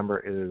 The number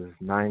is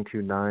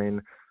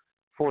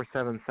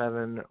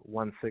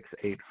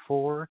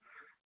 929-477-1684.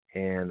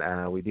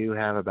 And we do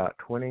have about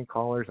 20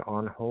 callers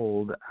on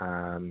hold.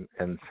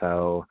 And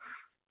so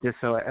just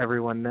so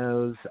everyone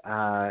knows,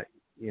 the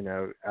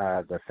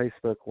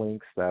Facebook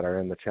links that are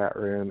in the chat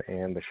room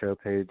and the show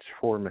page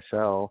for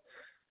Michele,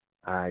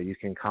 you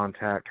can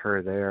contact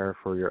her there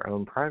for your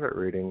own private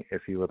reading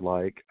if you would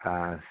like,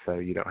 so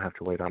you don't have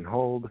to wait on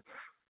hold,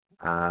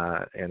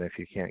 and if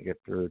you can't get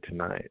through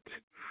tonight.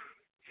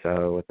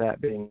 So with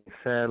that being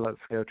said,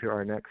 let's go to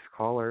our next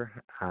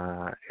caller,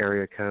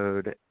 area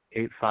code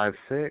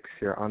 856.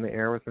 You're on the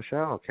air with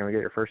Michele. Can we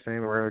get your first name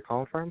and where you're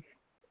calling from?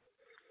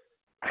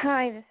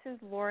 Hi, this is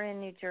Laura in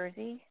New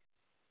Jersey.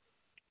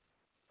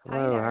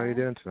 Hello, how are you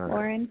doing tonight?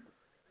 Lauren.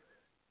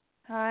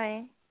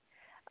 Hi.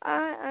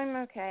 I'm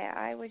okay.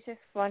 I was just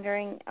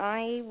wondering,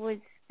 I was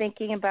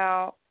thinking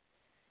about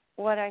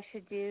what I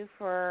should do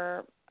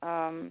for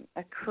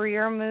a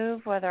career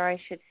move, whether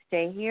I should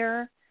stay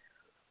here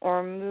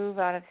or move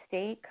out of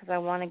state, because I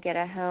want to get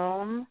a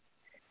home,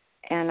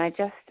 and I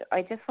just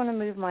want to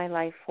move my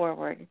life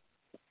forward,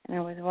 and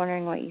I was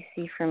wondering what you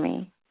see for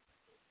me.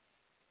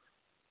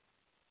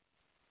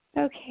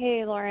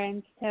 Okay,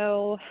 Lauren.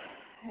 So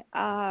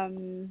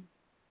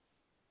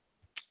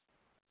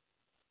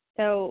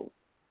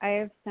I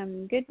have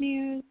some good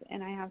news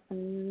and I have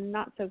some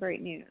not so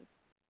great news.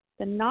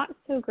 The not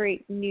so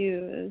great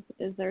news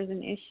is there's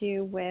an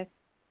issue with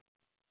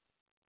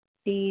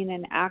being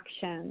in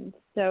action.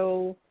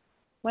 So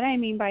what I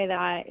mean by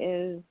that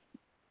is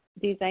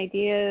these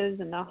ideas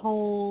and the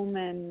home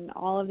and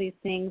all of these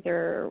things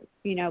are,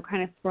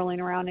 kind of swirling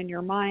around in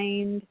your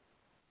mind.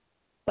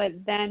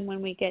 But then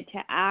when we get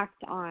to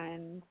act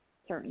on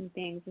certain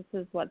things, this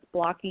is what's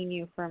blocking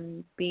you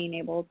from being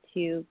able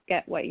to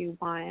get what you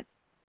want.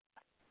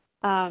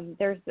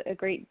 There's a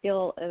great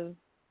deal of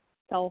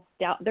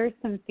self-doubt. There's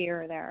some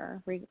fear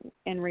there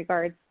in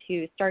regards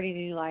to starting a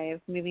new life,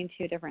 moving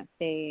to a different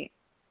state.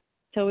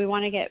 So we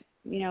want to get,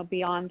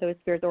 beyond those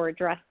fears, or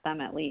address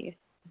them at least,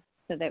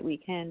 so that we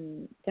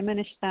can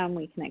diminish them,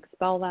 we can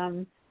expel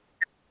them.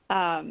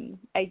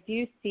 I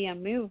do see a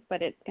move,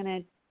 but it's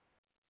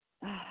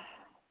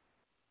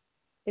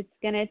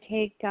gonna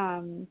take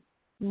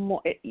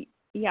more.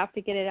 you have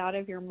to get it out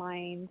of your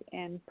mind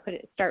and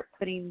start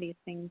putting these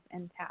things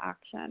into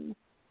action.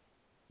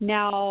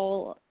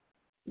 Now,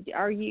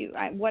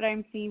 what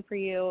I'm seeing for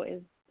you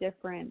is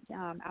different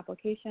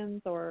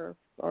applications or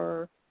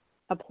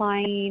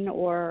applying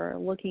or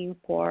looking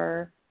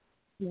for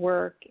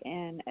work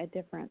in a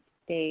different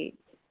state.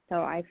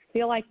 So I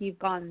feel like you've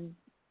gone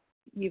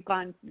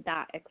to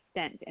that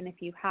extent, and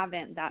if you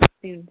haven't, that's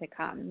soon to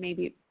come.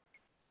 Maybe.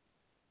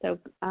 So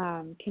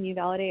can you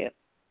validate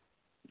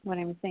what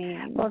I'm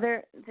saying? Well,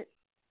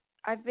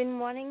 I've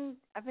been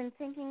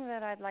thinking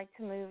that I'd like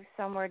to move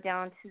somewhere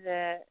down to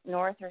the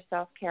North or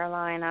South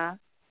Carolina.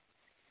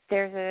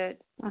 But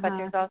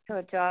there's also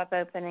a job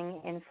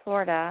opening in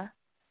Florida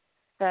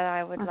that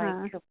I would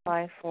like to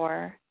apply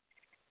for.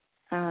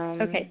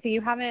 Okay, so you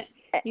haven't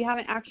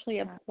actually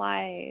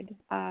applied,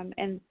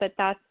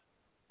 but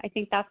I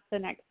think that's the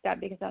next step,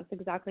 because that's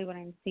exactly what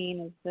I'm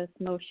seeing is this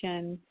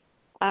motion,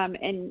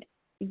 and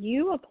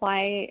you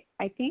apply.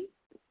 I think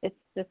it's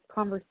this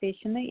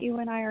conversation that you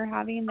and I are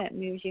having that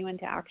moves you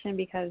into action,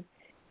 because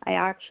I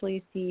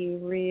actually see you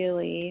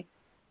really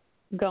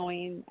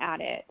going at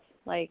it,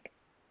 like,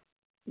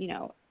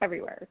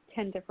 everywhere,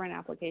 10 different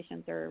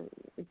applications, or,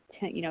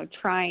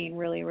 trying,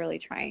 really, really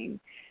trying.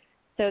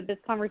 So this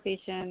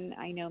conversation,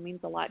 I know, means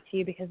a lot to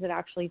you because it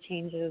actually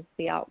changes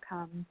the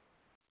outcome.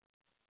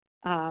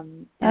 I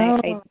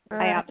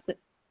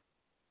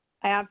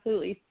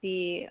absolutely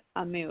see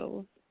a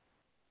move,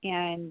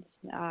 and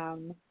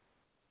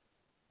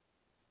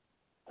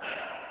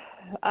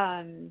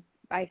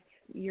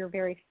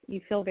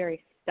you feel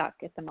very stuck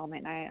at the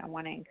moment. I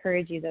want to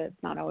encourage you that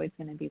it's not always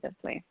going to be this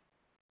way.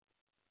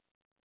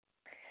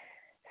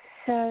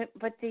 So,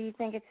 but do you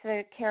think it's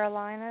the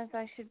Carolinas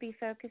I should be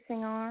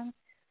focusing on,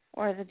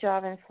 or the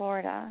job in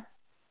Florida?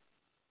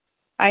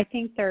 I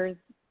think there's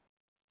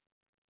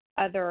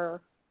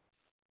other.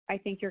 I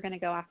think you're going to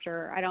go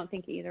after. I don't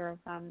think either of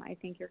them. I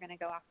think you're going to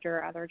go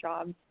after other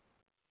jobs.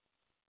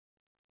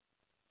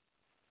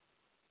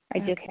 I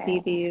just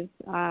see these.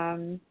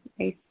 I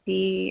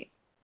see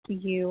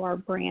you are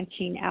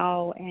branching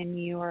out,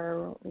 and you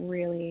are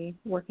really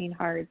working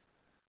hard.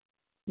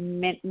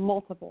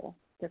 Multiple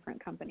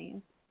different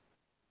companies.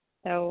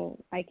 So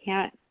I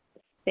can't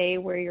say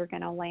where you're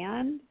going to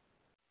land.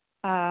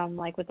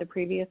 Like with the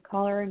previous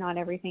caller, not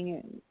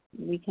everything,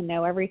 we can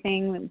know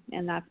everything,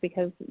 and that's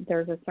because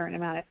there's a certain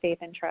amount of faith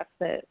and trust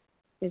that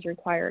is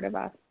required of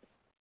us.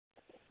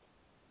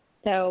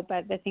 So,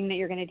 but the thing that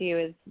you're going to do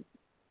is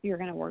you're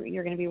going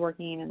to be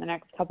working in the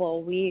next couple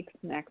of weeks,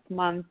 next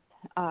month.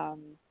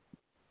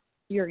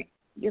 You're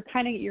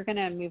going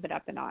to move it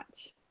up a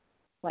notch,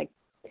 like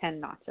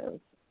 10 notches.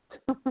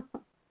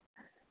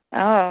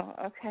 Oh,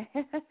 okay.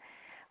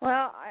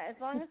 Well, as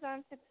long as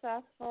I'm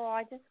successful,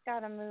 I just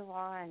got to move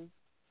on.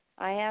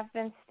 I have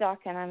been stuck,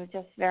 and I'm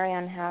just very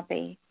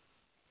unhappy.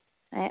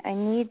 I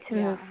need to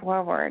move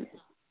forward.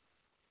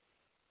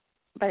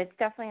 But it's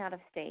definitely out of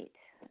state,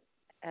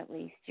 at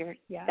least.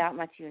 That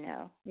much you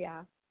know.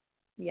 Yeah.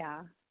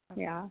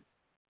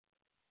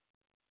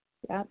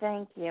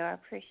 Thank you. I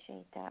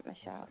appreciate that,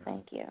 Michele.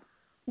 Thank you.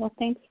 Well,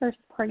 thanks for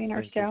supporting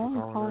our show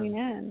and calling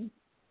in.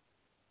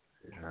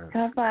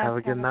 God bless. Have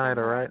a good night,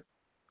 all right?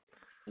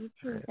 You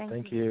too. Right,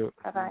 Thank you.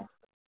 Bye-bye.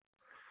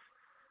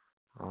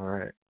 All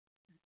right.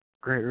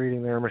 Great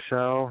reading there,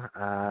 Michele.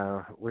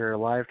 We're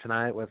live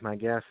tonight with my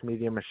guest,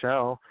 Medium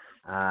Michele.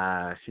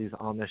 She's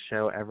on this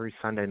show every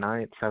Sunday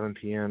night, 7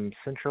 p.m.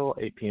 Central,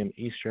 8 p.m.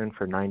 Eastern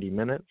for 90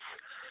 minutes.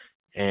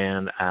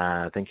 And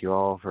thank you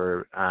all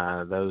for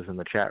those in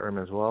the chat room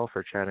as well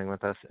for chatting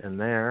with us in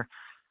there.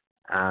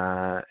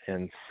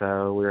 And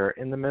so we're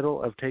in the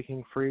middle of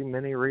taking free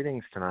mini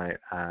readings tonight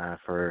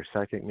for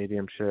psychic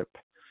mediumship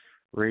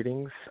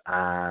readings.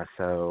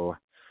 So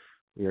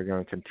we are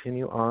going to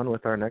continue on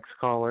with our next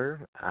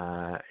caller,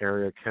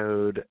 area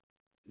code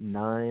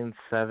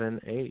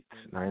 978.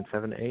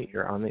 978,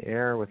 you're on the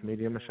air with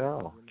Medium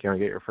Michele. Can I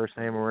get your first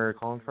name and where you're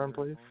calling from,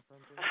 please?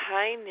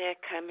 Hi, Nick.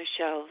 Hi,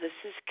 Michele. This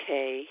is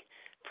Kay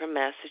from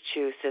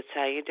Massachusetts.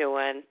 How you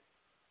doing?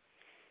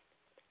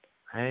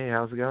 Hey,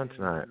 how's it going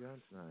tonight?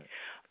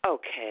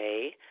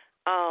 Okay.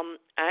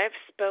 I've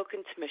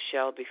spoken to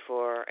Michele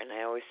before, and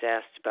I always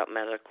asked about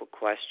medical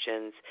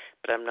questions,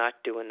 but I'm not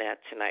doing that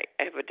tonight.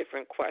 I have a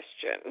different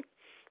question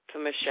for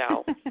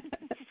Michele.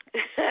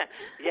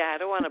 Yeah, I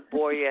don't want to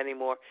bore you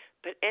anymore.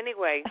 But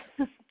anyway,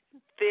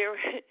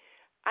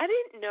 I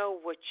didn't know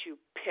what you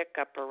pick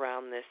up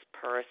around this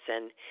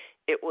person.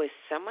 It was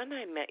someone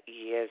I met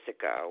years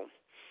ago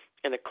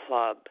in a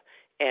club,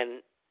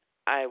 and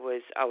I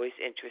was always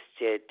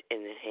interested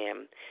in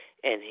him.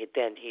 And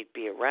he'd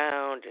be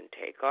around and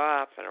take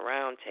off and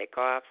around, take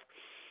off.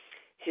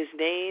 His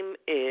name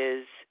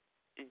is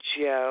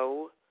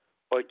Joe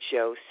or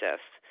Joseph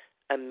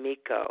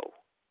Amico,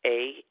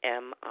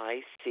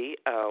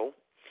 Amico.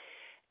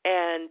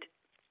 And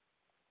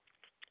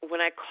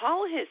when I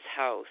call his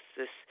house,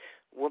 this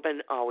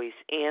woman always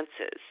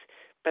answers.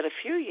 But a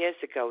few years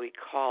ago, he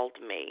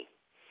called me,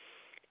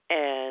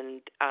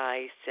 and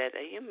I said,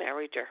 "Are you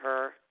married to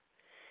her?"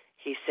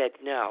 He said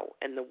no,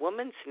 and the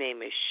woman's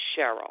name is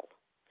Cheryl.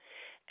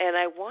 And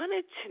I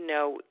wanted to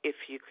know if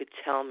you could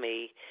tell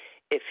me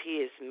if he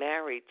is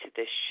married to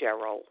this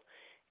Cheryl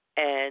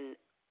and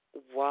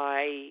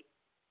why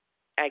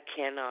I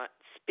cannot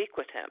speak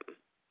with him.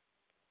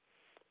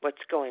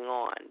 What's going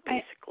on,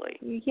 basically?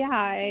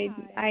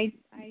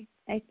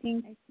 I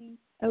think.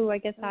 Oh, I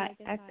guess that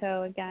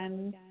echo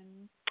again.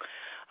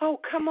 Oh,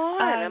 come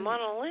on! I'm on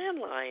a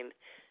landline.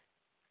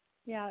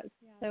 Yeah, it's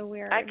so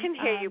weird. I can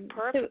hear you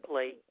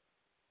perfectly.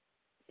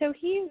 So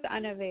he's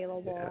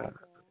unavailable,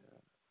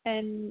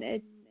 and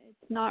it's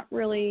not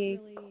really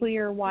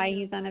clear why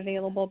he's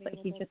unavailable, but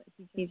he just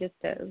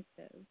is.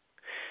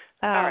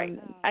 All right.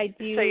 I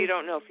do. So you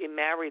don't know if he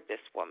married this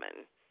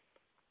woman?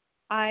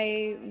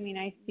 I mean,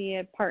 I see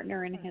a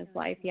partner in his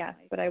life, yes,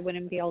 but I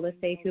wouldn't be able to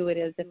say who it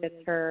is if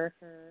it's her.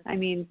 I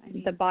mean,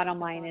 the bottom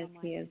line is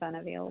he is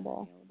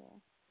unavailable.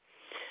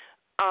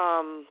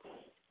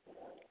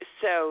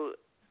 So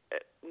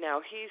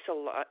now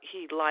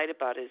he lied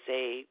about his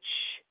age.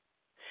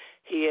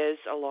 He is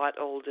a lot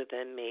older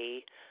than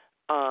me.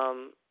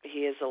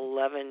 He is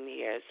 11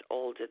 years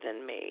older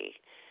than me.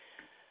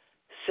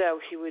 So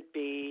he would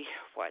be,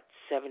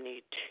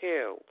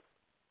 72.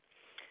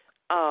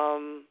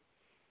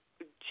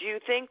 Do you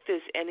think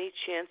there's any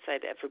chance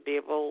I'd ever be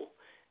able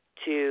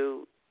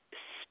to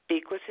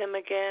speak with him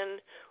again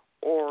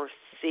or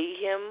see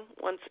him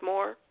once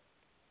more?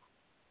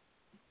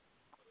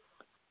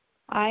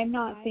 I'm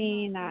not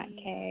seeing that,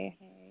 Kay.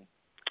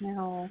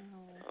 No.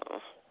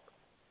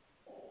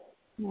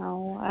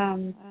 No.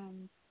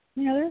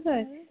 There's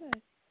a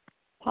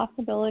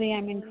possibility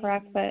I'm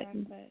incorrect, but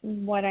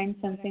what I'm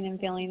sensing and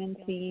feeling and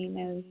seeing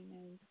is,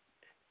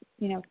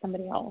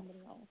 somebody else.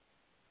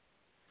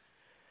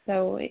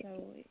 So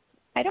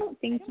I don't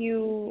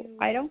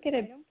get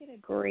a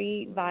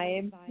great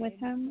vibe with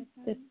him,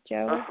 this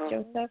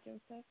Joseph,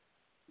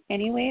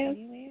 anyways,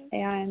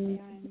 and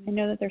I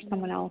know that there's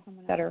someone else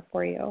better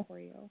for you.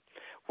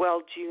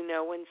 Well, do you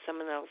know when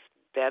someone else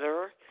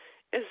better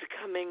is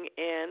coming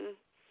in?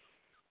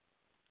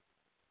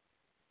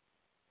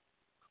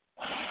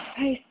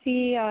 I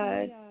see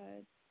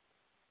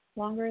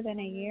longer than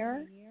a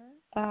year.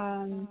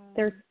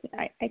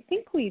 I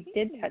think we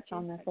did touch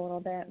on this a little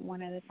bit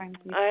one of the times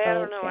we spoke. I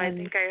don't know. I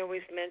think I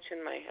always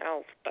mention my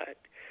health, but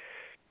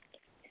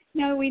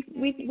no, we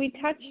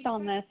touched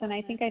on this, and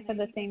I think I said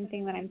the same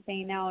thing that I'm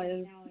saying now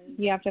is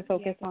you have to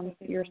focus on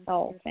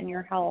yourself and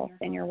your health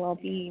and your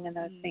well-being and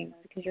those things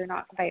because you're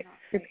not quite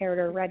prepared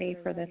or ready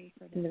for this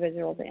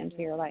individual to enter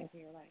your life.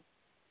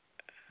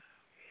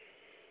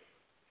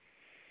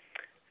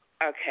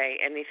 Okay.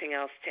 Anything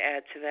else to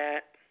add to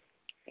that?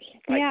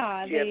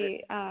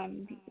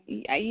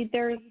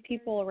 There's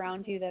people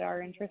around you that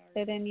are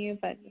interested in you,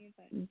 but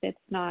it's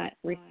not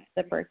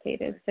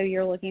reciprocated. So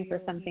you're looking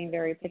for something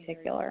very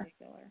particular.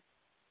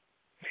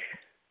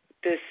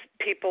 There's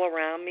people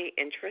around me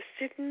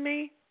interested in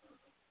me?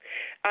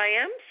 I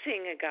am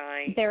seeing a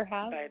guy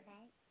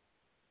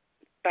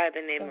by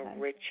the name of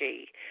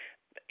Richie.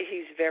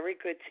 He's very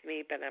good to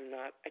me, but I'm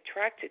not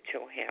attracted to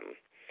him.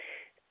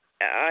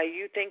 Are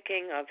you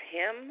thinking of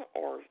him,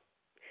 or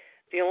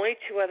the only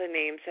two other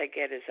names I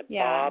get is a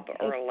Bob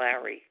or a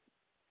Larry?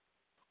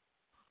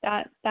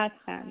 That's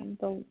him,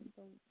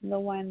 the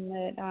one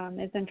that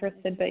is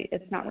interested, but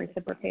it's not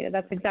reciprocated.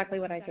 That's exactly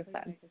what I just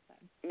said.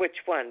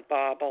 Which one,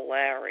 Bob or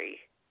Larry?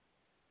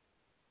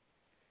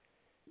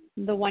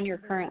 The one you're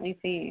currently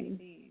seeing.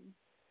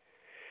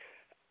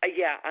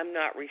 Yeah, I'm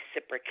not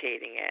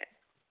reciprocating it.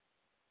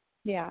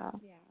 Yeah.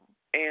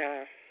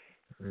 Yeah.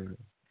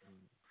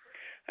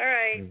 All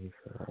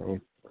right.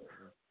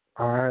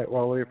 All right.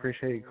 Well, we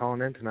appreciate you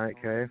calling in tonight,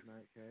 Kay.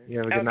 You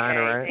have a good night,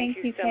 all right? Thank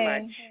you so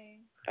much.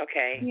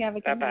 Okay. You have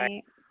a good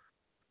night.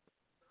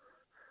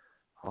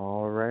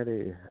 All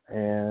righty.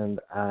 And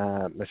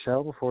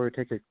Michele, before we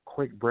take a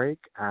quick break,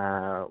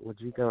 would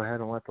you go ahead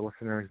and let the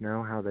listeners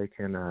know how they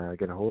can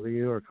get a hold of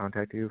you or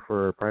contact you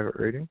for a private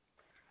reading?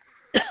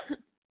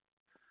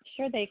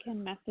 Sure, they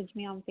can message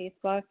me on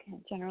Facebook.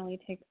 It generally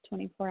takes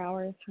 24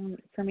 hours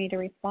for me to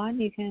respond.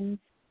 You can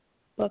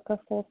book a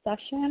full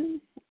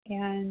session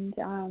and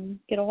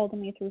get a hold of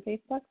me through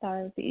Facebook.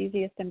 That is the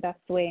easiest and best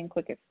way and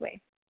quickest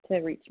way to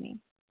reach me.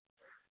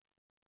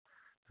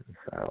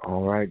 So,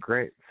 all right,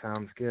 great.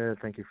 Sounds good.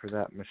 Thank you for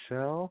that,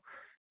 Michele.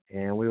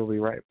 And we will be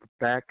right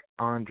back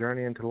on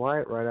Journey into the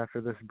Light right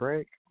after this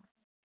break.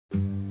 Let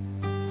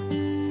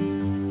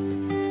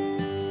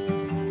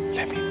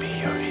me be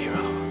your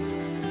hero.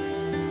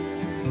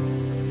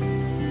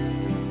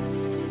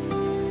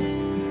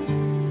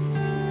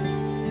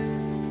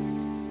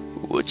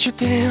 Would you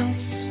dance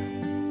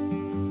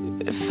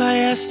if I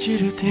asked you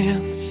to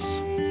dance?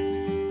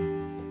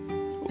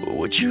 Or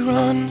would you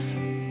run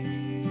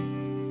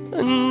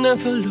and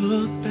never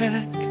look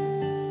back?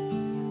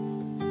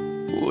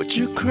 Would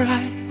you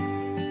cry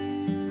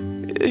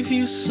if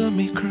you saw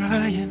me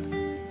crying?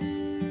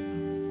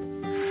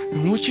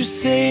 And would you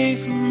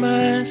save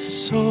my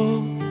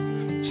soul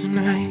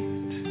tonight?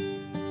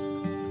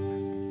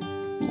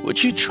 Would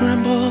you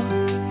tremble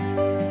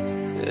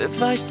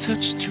if I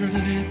touched your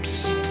lips?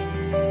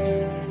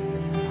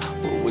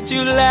 Or would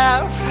you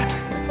laugh?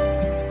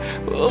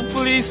 Oh,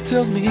 please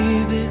tell me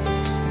this.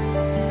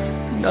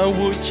 Now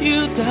would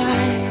you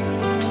die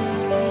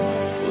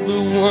for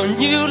the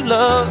one you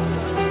love?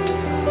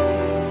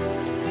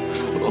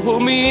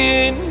 Hold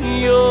me in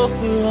your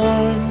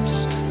arms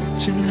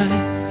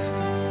tonight.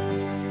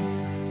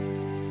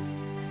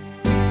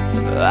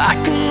 I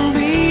can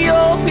be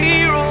your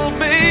hero,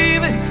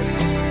 baby.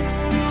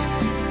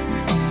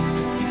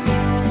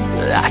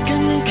 I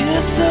can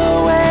kiss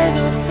away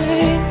the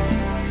pain.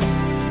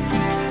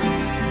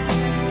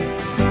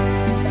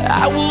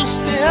 I will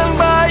stand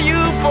by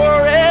you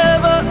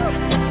forever.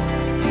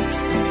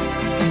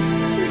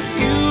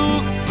 You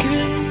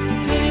can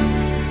take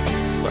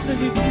my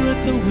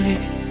breath away.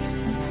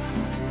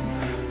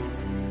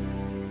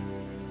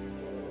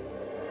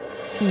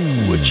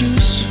 Would you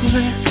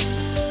swear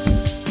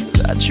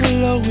that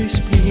you'll always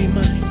be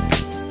mine?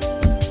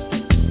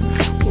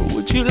 Or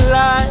would you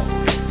lie?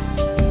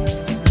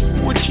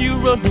 Would you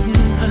run and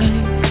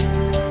hide?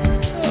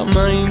 Am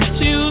I in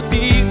too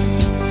deep?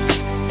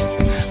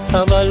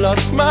 Have I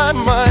lost my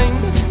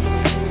mind?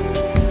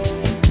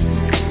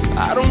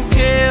 I don't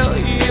care,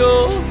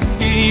 you're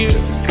here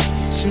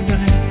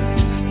tonight.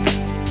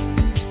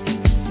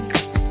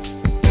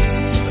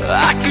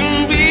 I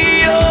can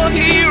be your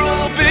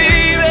hero,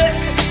 baby.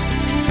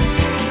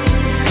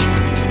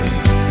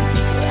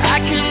 I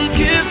can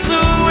kiss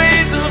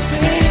away the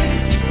pain.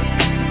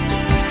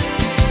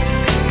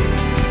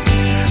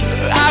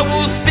 I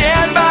will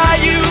stand by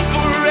you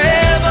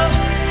forever.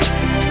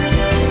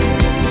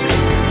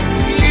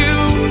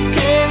 You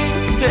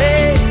can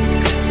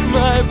take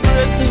my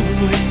breath away.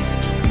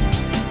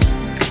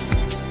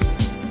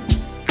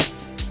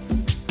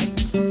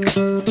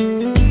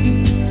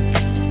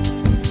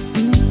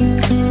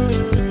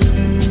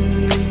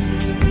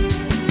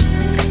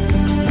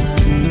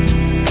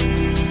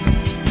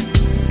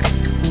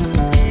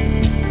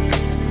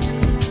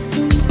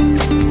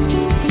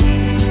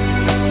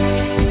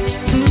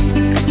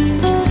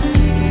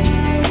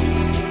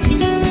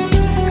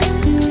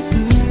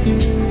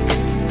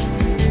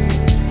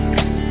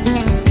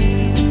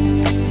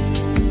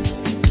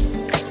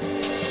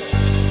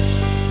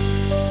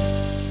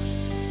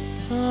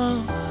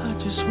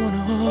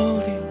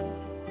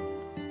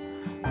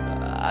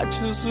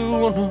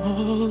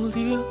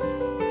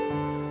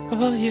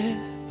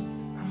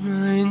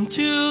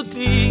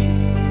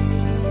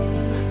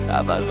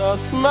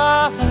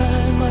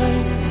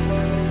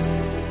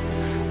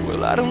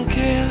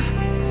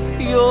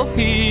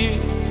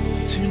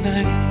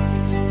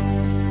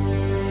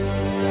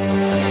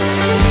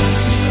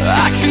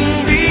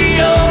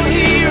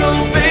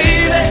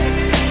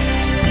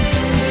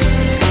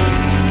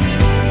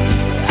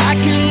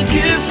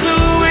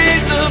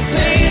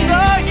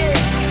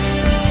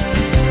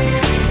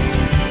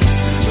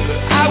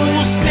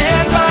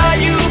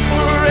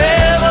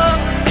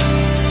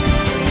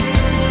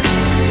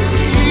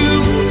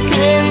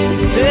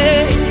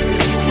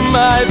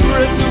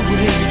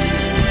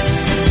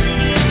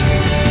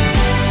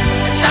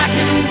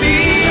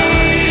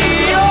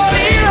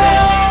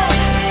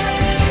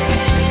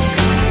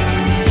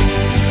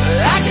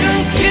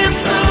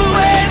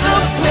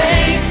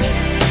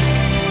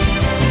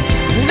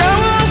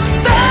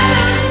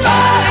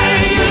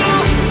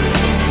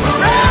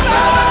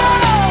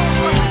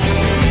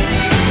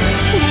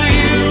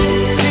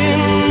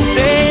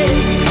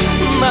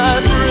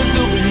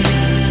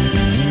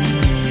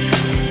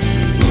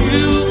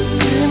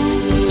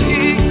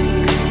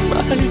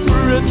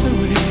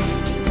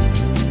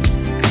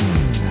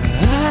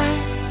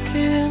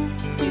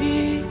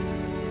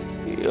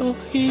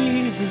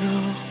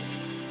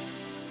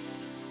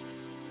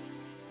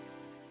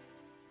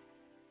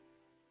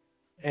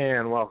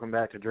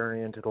 Back to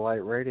Journey into the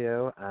Light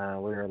Radio.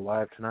 We are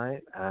live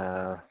tonight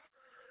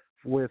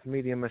with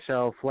medium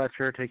Michele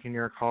Fletcher, taking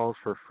your calls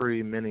for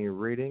free mini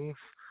readings.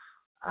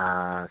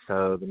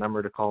 So the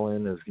number to call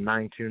in is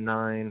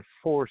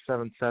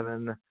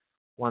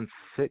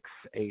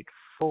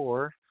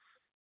 929-477-1684.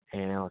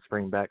 And let's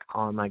bring back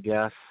on my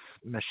guest,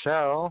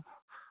 Michele.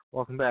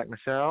 Welcome back,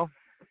 Michele.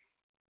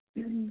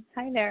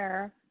 Hi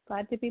there.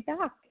 Glad to be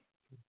back.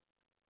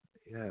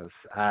 Yes.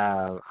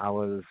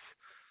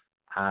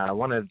 I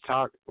wanted to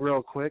talk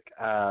real quick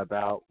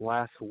about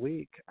last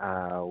week.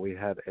 We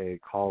had a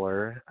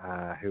caller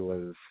who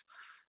was,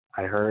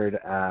 I heard,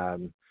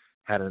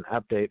 had an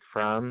update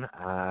from.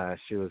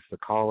 She was the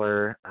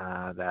caller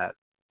that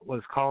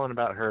was calling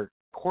about her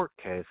court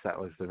case. That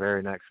was the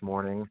very next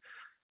morning.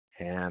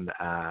 And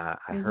I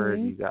heard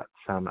you got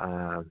some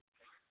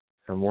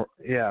more.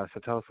 Yeah,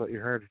 so tell us what you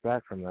heard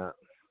back from that.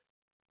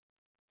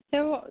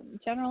 So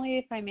generally,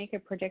 if I make a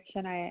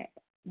prediction, I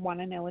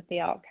want to know what the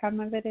outcome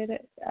of it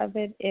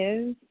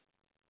is.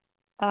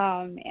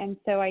 And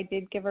so I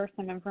did give her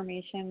some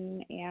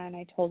information, and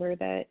I told her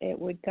that it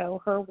would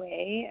go her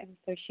way. And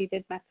so she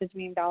did message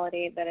me and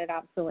validate that it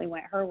absolutely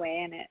went her way,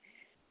 and it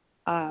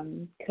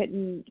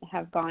couldn't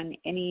have gone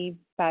any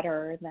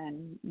better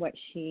than what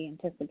she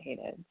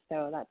anticipated.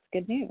 So that's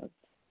good news.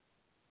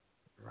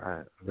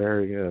 Right.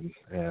 Very good.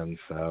 And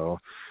so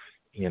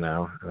And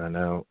I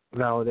know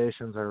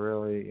validations are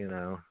really,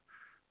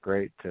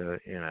 great to,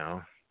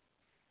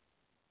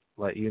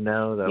 let you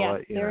know that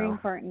yes, very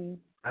important.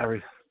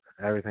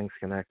 everything's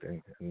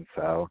connecting. And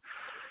so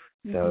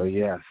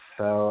yes.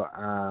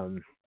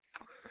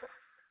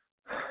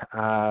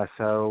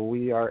 So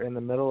we are in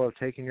the middle of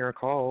taking your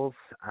calls,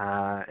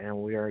 and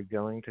we are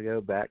going to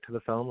go back to the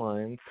phone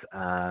lines.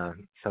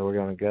 So we're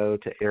going to go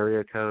to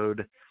area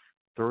code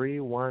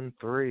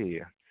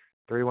 313.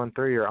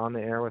 313, you're on the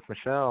air with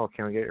Michele.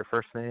 Can we get your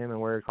first name and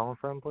where you're calling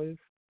from, please?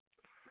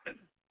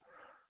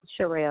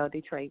 Sherelle,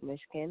 Detroit,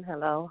 Michigan.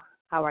 Hello.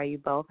 How are you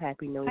both?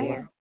 Happy New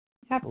Year.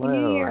 Happy Hello.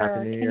 New Year.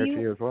 Happy New Year to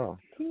you as well.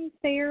 Can you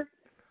say your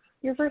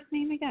first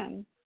name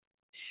again?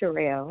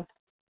 Sherelle.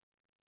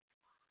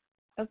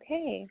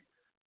 Okay.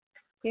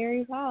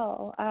 Very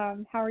well.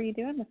 How are you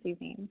doing this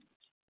evening?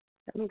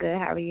 I'm good.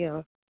 How are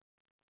you?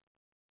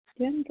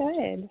 Doing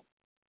good.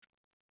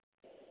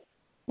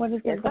 What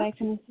is it that I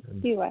can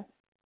assist you with?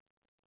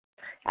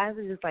 I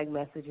was just like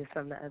messages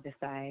from the other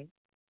side.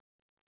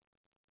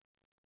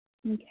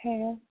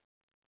 Okay.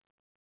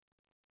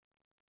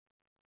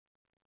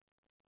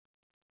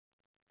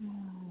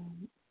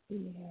 Yeah.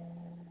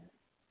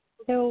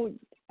 So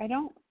I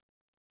don't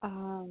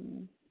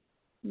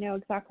know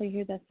exactly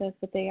who this is,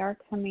 but they are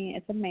coming.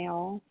 It's a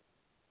male,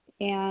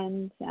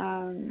 and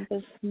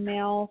this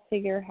male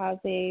figure has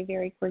a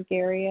very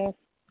gregarious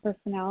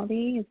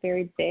personality. He's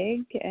very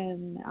big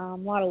and a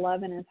lot of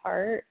love in his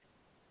heart.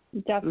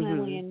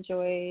 Definitely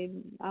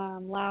enjoyed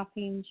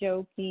laughing,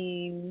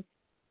 joking.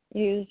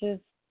 He was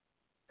just,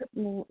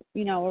 a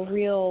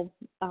real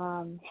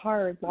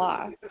hard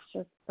loss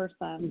just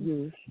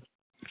person.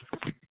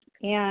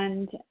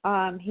 And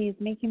he's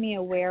making me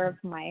aware of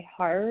my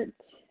heart.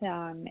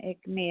 It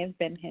may have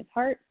been his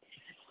heart,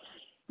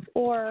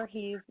 or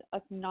he's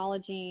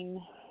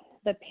acknowledging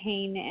the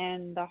pain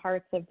and the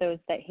hearts of those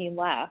that he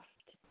left.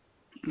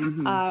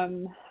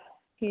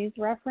 He's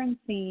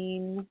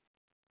referencing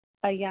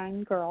a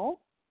young girl,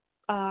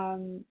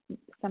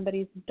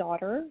 somebody's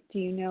daughter. Do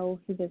you know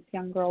who this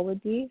young girl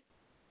would be?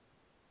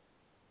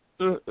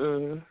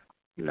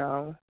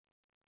 No.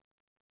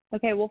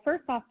 Okay, well,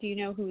 first off, do you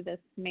know who this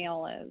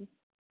male is?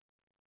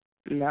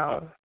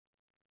 No.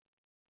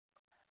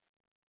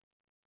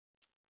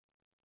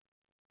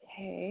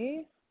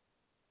 Okay.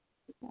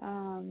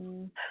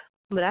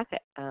 But I could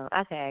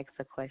ask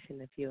a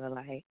question if you would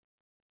like.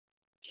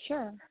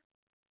 Sure.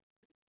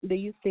 Do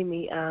you see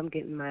me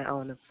getting my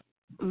own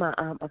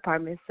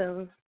apartment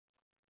soon?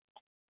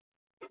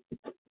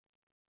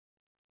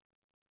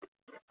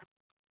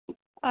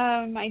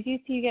 I do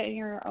see you getting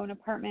your own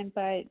apartment,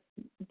 but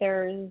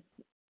there's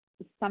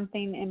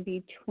something in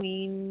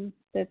between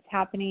that's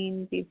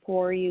happening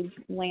before you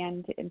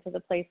land into the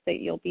place that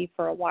you'll be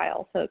for a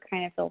while. So it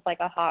kind of feels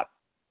like a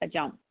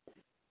jump.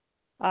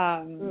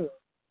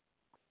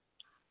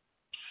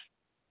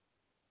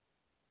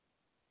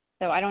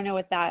 So I don't know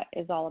what that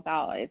is all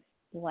about. It's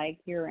like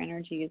your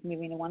energy is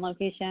moving to one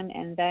location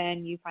and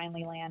then you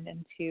finally land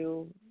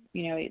into,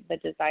 the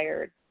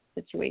desired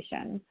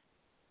situation.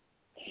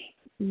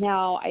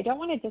 Now, I don't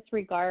want to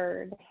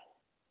disregard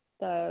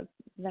the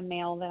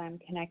male that I'm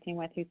connecting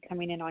with who's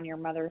coming in on your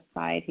mother's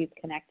side, who's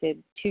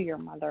connected to your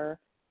mother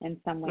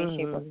in some way,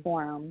 shape, or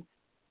form.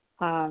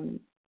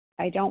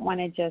 I don't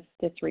want to just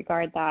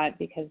disregard that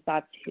because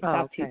that's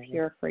too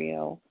pure for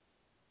you.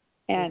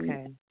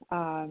 And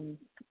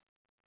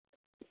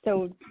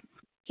so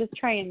just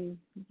try and,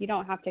 you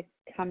don't have to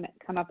come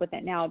up with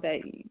it now,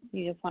 but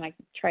you just want to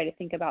try to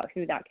think about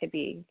who that could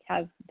be. It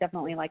has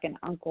definitely like an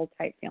uncle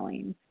type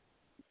feeling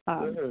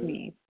to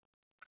me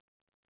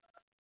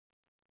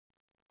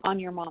on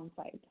your mom's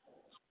side.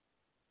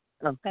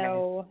 Okay.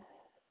 So,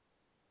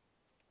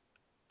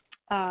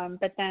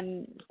 but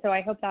then, so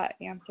I hope that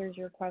answers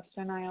your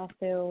question. I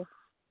also,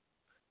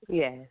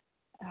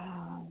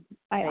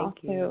 I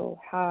also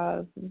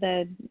have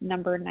the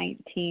number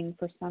 19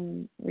 for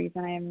some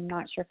reason. I am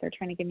not sure if they're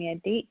trying to give me a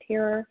date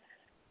here.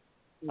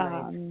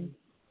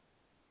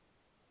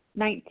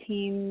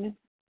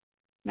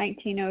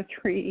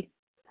 1903.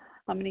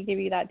 I'm going to give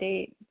you that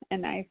date,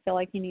 and I feel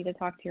like you need to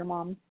talk to your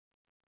mom.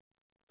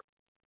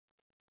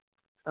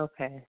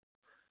 Okay.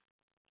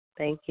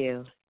 Thank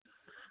you.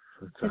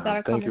 Is that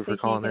a Thank you for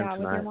calling in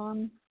conversation you could have with your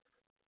mom?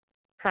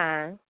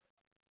 Huh?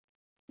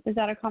 Is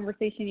that a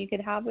conversation you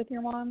could have with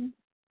your mom?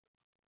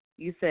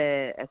 You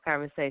said a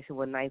conversation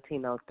with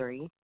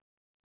 1903?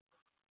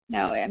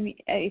 No, I mean,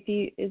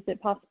 is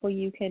it possible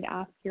you could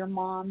ask your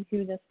mom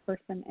who this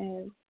person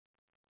is?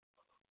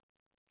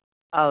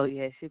 Oh,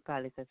 yeah, she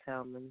probably could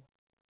tell me.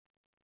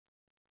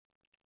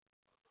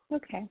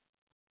 Okay.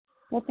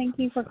 Well, thank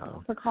you for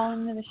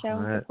calling to the show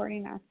and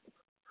supporting us.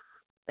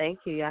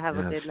 Thank you. Y'all have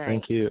a good night.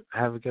 Thank you.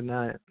 Have a good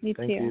night. You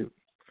thank too. You.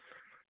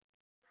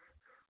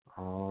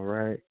 All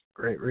right.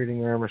 Great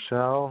reading there,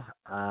 Michele.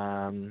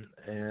 And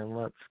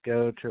let's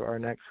go to our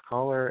next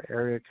caller,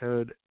 area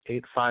code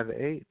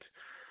 858.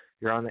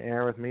 You're on the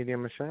air with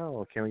Medium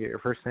Michele. Can we get your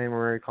first name and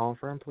where you're calling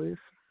from, please?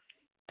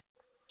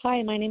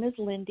 Hi, my name is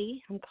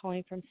Lindy. I'm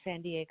calling from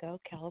San Diego,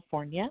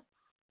 California.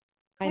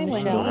 Hi, Hi,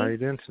 Michelle. How are Wendy. you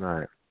doing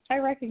tonight? I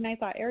recognize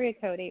that area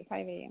code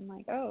 858. I'm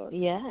like, oh,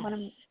 Yes.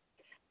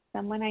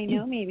 someone I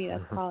know maybe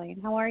that's calling.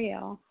 How are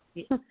you?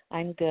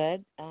 I'm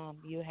good.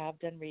 You have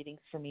done readings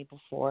for me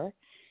before,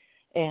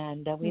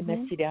 and we miss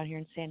you down here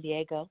in San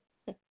Diego.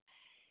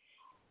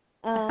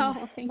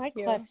 Thank my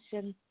you.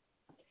 question,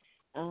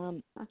 I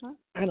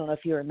don't know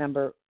if you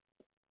remember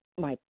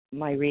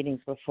my readings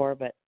before,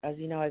 but as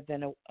you know, I've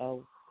been a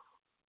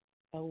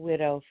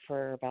widow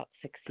for about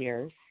 6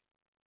 years,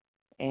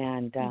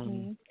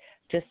 and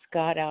just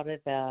got out of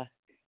the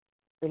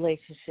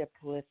relationship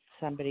with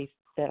somebody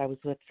that I was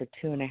with for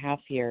 2.5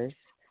 years.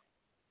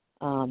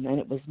 And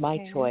it was my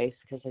choice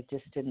because I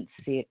just didn't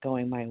see it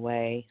going my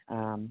way.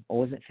 I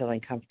wasn't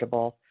feeling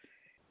comfortable.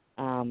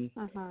 And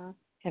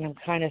I'm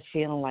kind of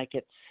feeling like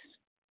it's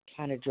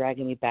kind of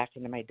dragging me back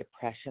into my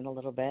depression a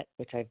little bit,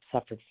 which I've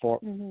suffered for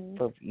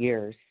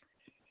years.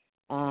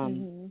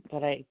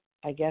 But I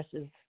guess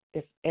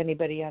if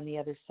anybody on the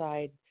other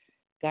side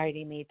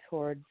guiding me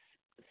towards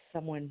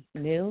someone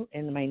new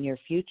in my near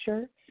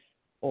future,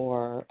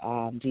 or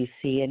do you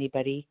see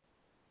anybody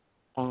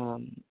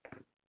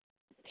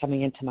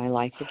coming into my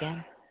life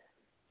again?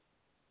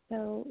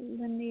 So,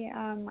 Lindy,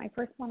 I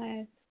first want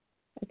to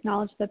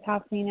acknowledge the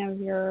passing of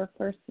your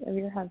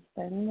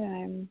husband, and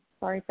I'm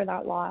sorry for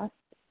that loss.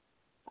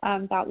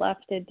 That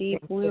left a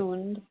deep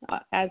wound,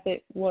 as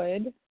it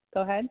would.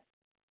 Go ahead.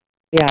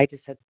 Yeah, I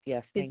just said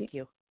yes. Thank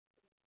you.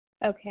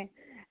 Okay.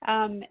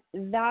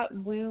 That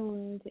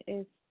wound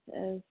is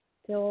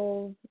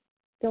still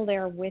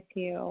there with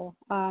you.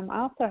 I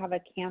also have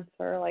a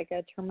cancer, like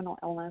a terminal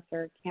illness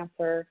or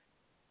cancer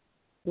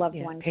loved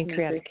one.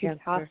 Pancreatic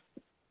cancer.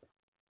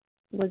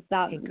 Was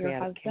that your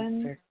husband?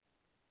 Cancer.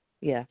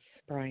 Yes,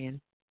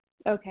 Brian.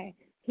 Okay.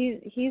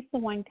 He's the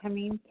one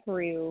coming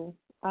through.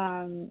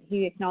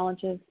 He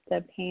acknowledges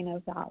the pain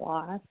of that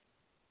loss.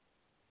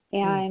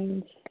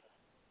 And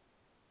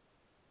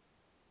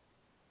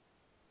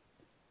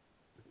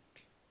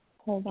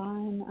hold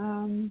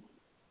on.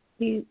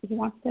 He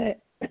wants to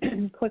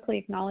quickly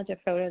acknowledge a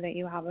photo that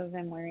you have of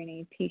him wearing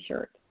a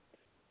T-shirt.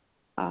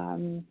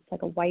 It's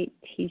like a white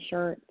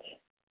T-shirt,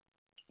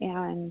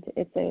 and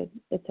it's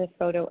a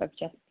photo of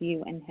just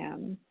you and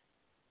him.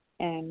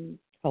 And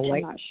a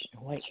white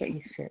sure.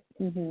 T-shirt.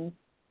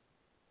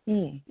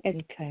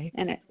 Okay.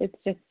 And it's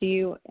just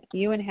you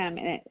and him,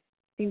 and it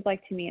seems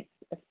like to me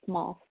it's a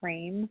small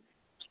frame.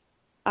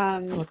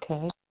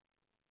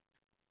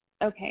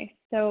 Okay,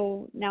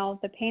 so now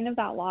the pain of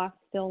that loss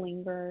still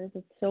lingers.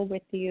 It's still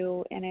with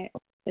you, and it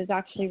is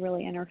actually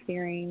really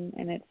interfering,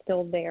 and it's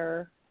still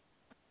there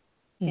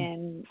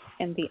in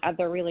the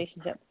other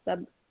relationships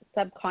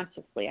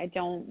subconsciously. I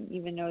don't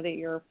even know that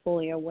you're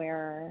fully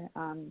aware.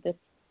 This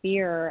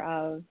fear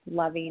of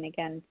loving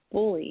again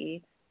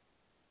fully,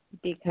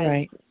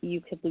 because you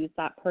could lose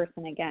that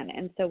person again.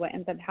 And so what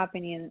ends up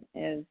happening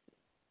is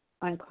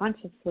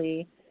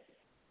unconsciously,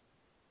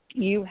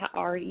 you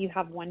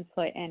have 1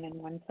 foot in and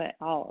 1 foot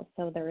out.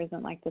 So there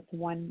isn't like this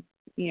one,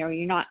 you're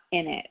not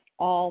in it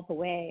all the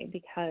way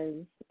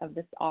because of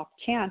this off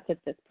chance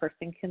that this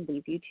person can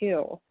leave you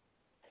too.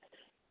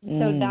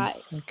 So that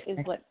is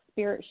what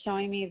Spirit's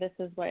showing me. This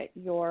is what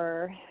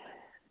your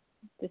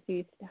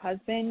deceased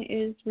husband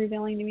is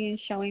revealing to me and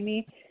showing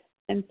me.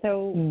 And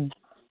so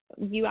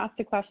you asked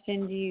a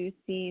question, do you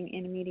see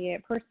an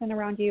immediate person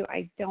around you?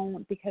 I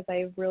don't, because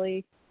I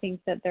really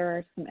think that there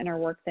are some inner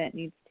work that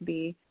needs to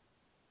be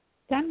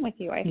done with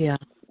you.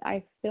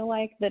 I feel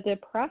like the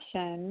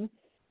depression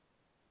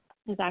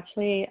is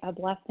actually a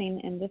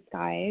blessing in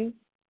disguise,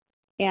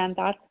 and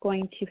that's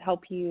going to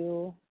help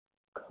you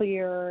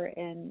clear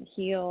and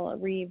heal,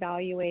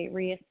 reevaluate,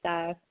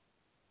 reassess,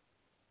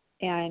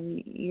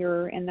 and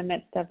you're in the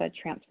midst of a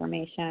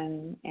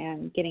transformation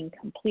and getting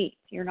complete.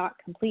 You're not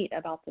complete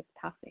about this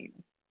passing.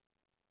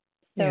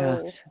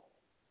 So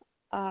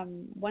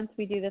once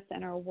we do this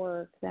inner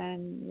work,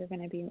 then you're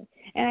going to be,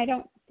 and I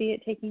don't see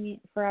it taking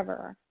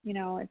forever.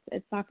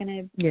 It's not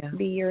going to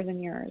be years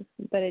and years,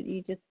 but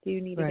you just do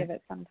need to give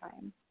it some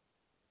time.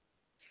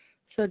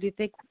 So do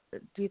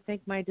you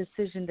think my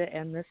decision to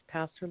end this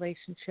past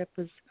relationship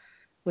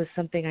was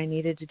something I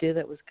needed to do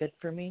that was good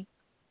for me?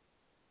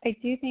 I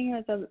do think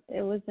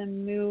it was a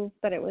move,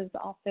 but it was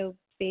also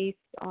based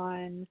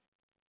on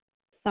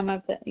some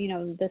of the,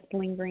 this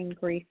lingering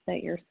grief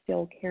that you're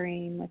still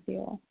carrying with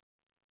you.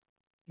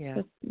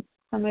 Yeah.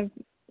 Some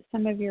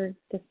of your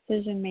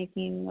decision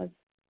making was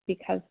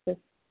because this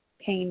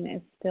pain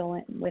is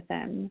still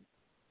within.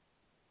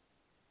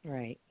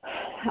 Right.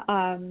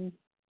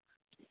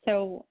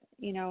 So,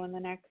 in the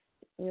next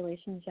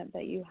relationship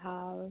that you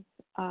have,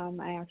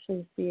 I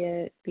actually see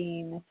it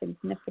being a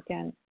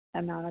significant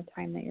amount of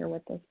time that you're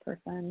with this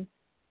person.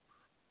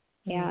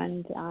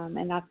 And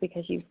that's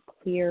because you've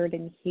cleared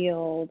and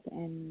healed,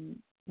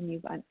 and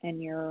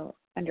you're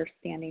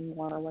understanding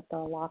more what the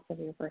loss of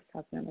your first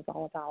husband was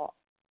all about.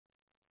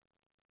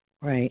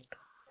 Right.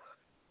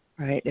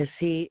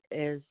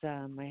 Is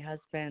my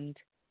husband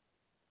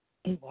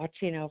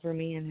watching over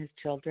me and his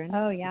children?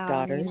 Oh yeah. His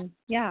daughters?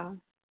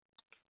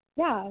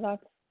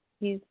 That's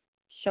he's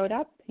showed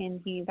up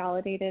and he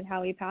validated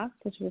how he passed,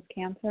 which was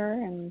cancer.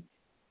 And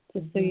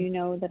just so you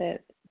know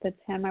that's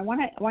him. I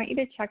want you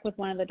to check with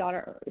one of the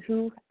daughter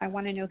I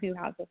want to know who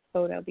has this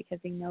photo, because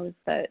he knows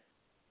that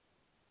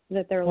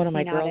they're one of my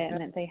looking at girls it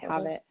and that they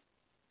have it.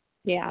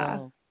 Yeah.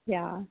 Oh.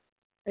 Yeah.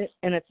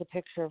 And it's a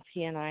picture of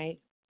he and I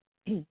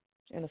in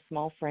a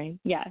small frame.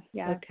 Yeah.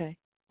 Yeah. Okay.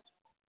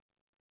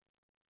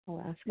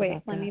 I'll ask Wait,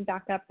 about let that. me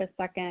back up a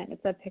second.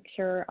 It's a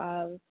picture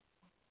of,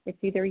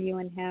 it's either you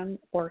and him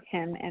or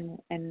him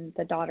and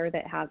the daughter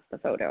that has the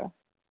photo.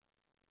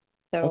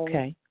 So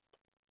okay.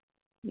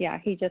 Yeah,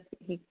 he's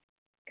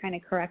kind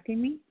of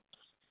correcting me.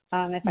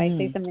 If I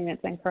say something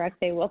that's incorrect,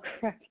 they will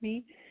correct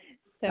me.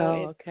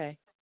 So okay.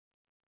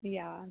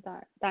 Yeah,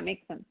 that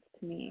makes sense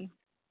to me.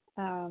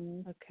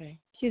 Okay.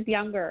 She's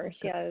younger.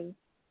 She has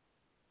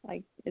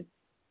it's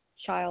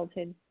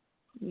childhood.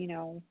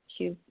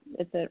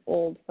 It's an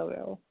old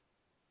photo.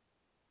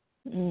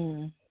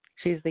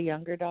 She's the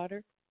younger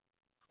daughter?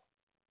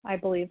 I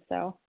believe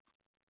so.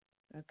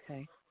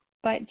 Okay.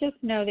 But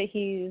just know that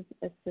he's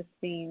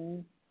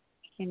assisting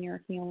in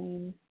your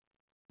healing.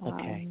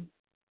 Okay.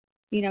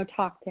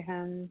 Talk to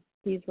him.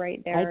 He's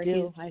right there. I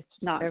do.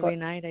 Every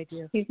night I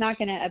do. He's not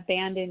going to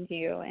abandon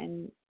you,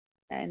 and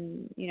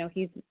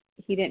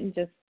he didn't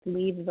just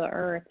leave the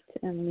earth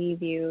and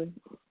leave you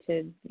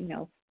to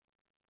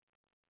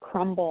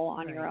crumble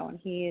on your own.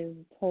 He is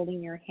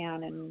holding your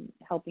hand and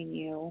helping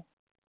you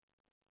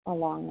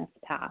along this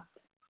path.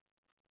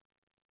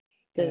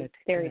 It's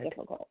very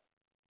difficult.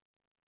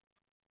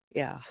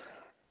 Yeah.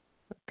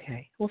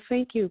 Okay. Well,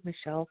 thank you,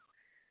 Michele.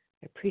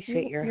 I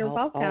appreciate your You're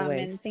help welcome,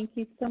 always. and thank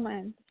you so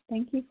much.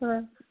 Thank you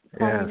for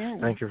calling in.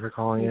 Thank you for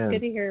calling in. It's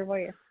good to hear your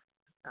voice.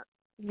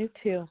 You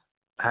too.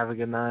 Have a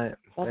good night.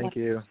 Bye-bye. Thank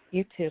you.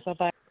 You too.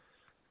 Bye-bye.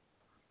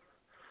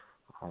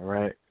 All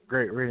right.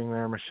 Great reading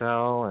there,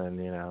 Michele. And,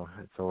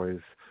 it's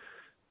always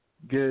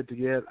good to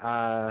get,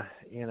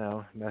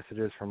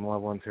 messages from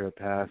loved ones who have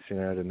passed,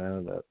 to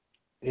know that,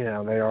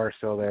 they are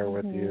still there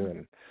with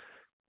you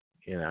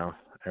and,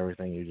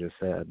 everything you just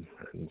said.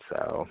 And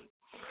so,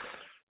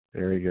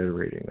 very good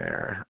reading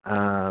there.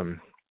 Thank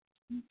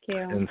you.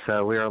 And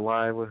so we are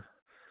live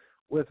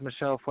with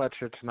Michele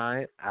Fletcher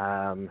tonight.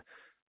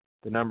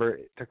 The number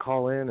to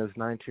call in is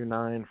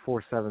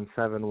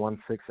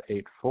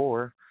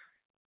 929-477-1684.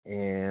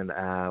 And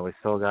we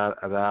still got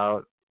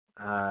about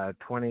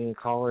 20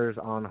 callers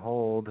on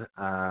hold.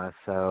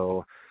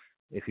 So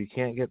if you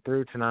can't get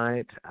through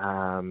tonight,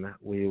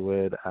 we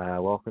would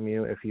welcome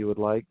you, if you would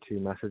like, to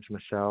message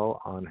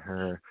Michele on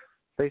her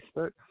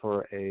Facebook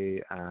for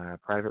a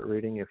private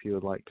reading if you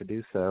would like to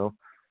do so.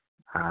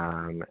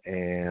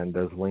 And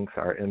those links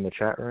are in the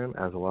chat room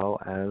as well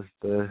as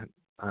the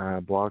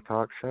Blog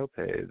Talk show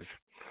page.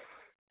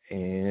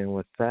 And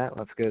with that,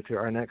 let's go to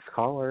our next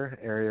caller,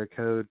 area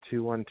code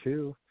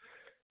 212.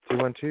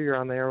 212, you're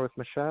on the air with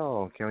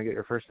Michele. Can we get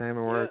your first name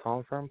and where you're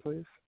calling from,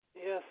 please?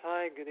 Yes,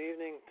 hi, good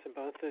evening to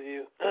both of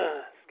you.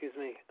 Excuse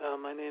me.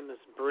 My name is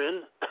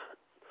Bryn,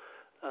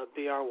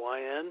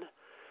 B-R-Y-N,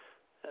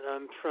 and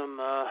I'm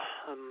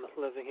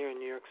living here in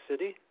New York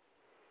City.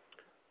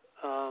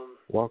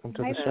 Welcome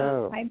to the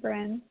show. Hi,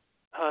 Bryn.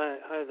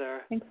 Hi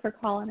there. Thanks for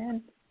calling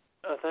in.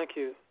 Thank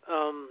you.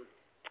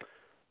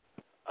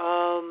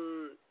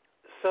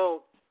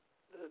 So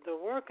the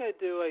work I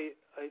do, I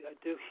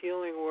do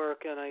healing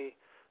work, and I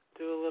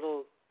do a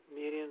little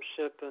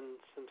mediumship and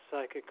some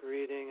psychic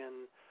reading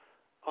and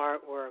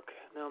artwork.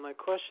 Now, my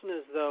question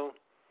is, though,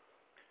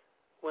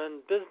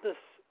 when business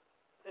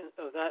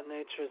of that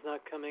nature is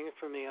not coming in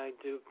for me, I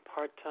do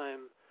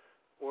part-time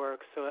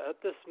work. So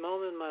at this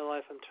moment in my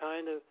life, I'm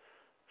trying to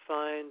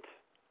find,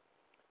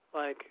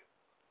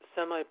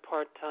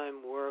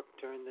 semi-part-time work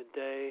during the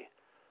day,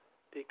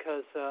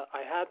 because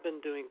I have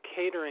been doing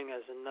catering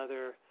as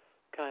another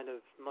kind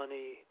of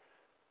money,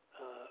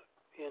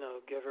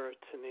 giver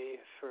to me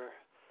for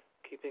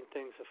keeping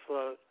things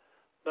afloat.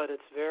 But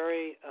it's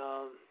very,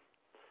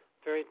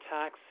 very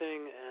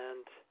taxing,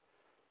 and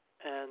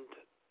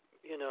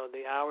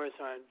the hours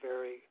aren't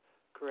very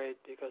great,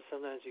 because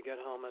sometimes you get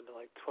home at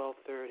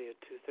 12:30 or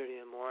 2:30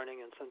 in the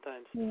morning, and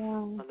sometimes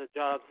on the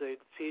jobs they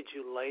feed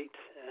you late,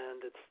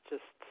 and it's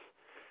just,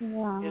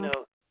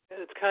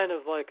 it's kind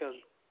of like a.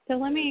 So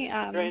let me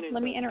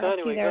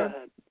interrupt you there. Go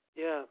ahead.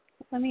 Yeah.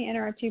 Let me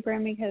interrupt you,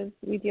 Bryn, because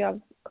we do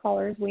have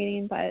callers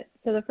waiting. But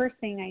so the first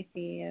thing I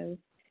see is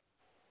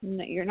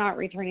you're not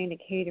returning to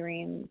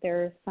catering.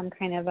 There's some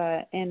kind of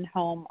a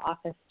in-home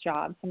office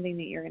job, something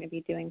that you're going to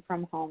be doing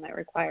from home that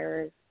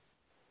requires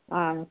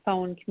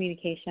phone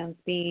communications,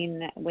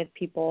 being with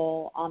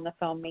people on the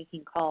phone,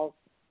 making calls,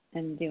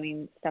 and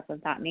doing stuff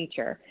of that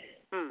nature.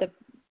 The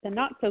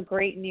not so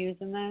great news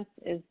in this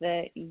is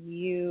that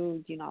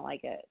you do not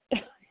like it.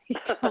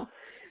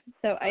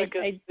 So I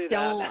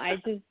don't. I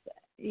just,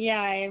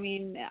 I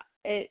mean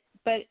it,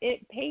 but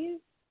it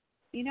pays.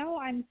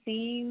 I'm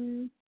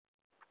seeing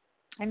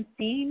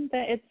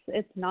that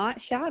it's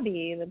not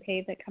shabby, the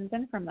pay that comes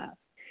in from this.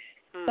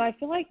 So I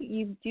feel like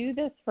you do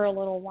this for a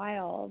little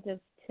while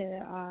just to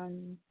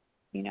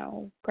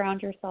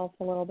ground yourself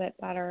a little bit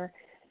better.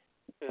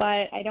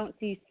 But I don't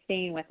see you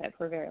staying with it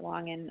for very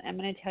long. And I'm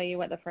going to tell you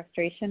what the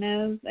frustration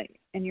is.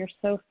 And you're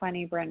so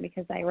funny, Brent,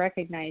 because I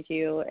recognize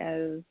you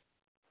as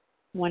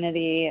one of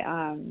the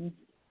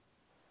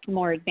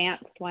more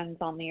advanced ones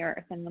on the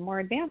earth. And the more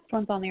advanced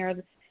ones on the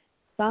earth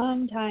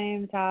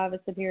sometimes have a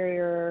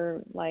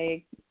superior,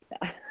 like,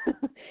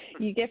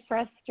 you get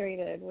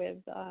frustrated with,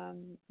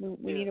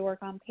 we need to work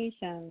on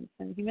patience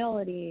and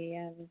humility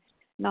and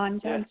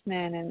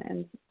non-judgment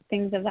and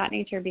things of that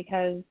nature,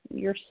 because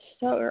you're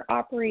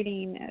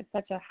operating at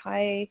such a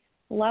high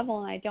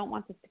level, and I don't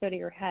want this to go to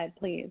your head,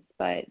 please,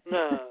 but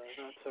no,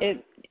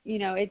 it's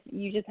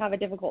you just have a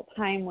difficult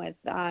time with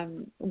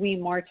we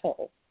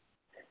mortals.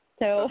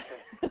 So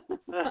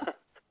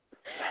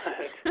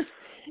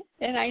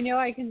and I know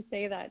I can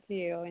say that to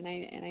you, and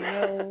I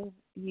know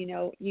you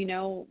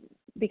know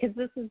because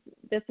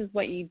this is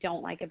what you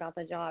don't like about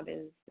the job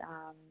is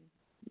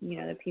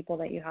the people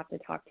that you have to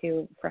talk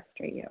to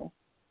frustrate you.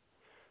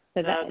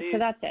 So that's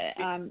it.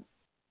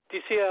 Do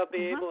you see I'll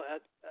be able,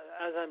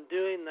 as I'm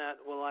doing that,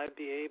 will I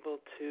be able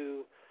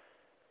to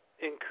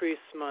increase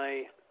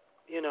my,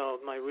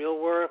 my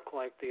real work,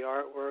 like the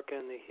artwork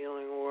and the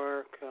healing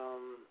work?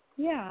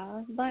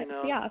 Yeah.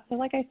 So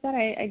like I said,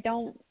 I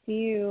don't see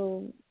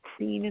you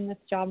being in this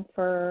job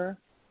for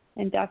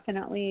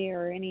indefinitely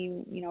or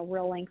any,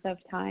 real length of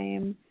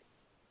time.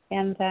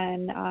 And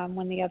then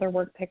when the other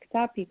work picks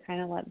up, you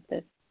kind of let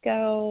this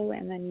go,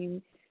 and then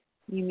you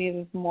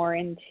move more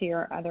into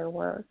your other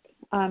work.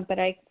 But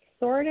I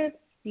sort of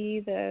see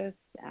this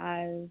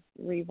as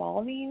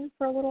revolving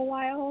for a little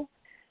while,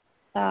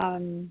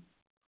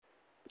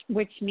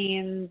 which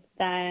means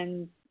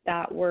then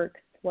that work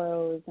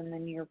slows and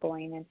then you're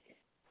going in.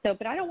 So,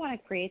 but I don't want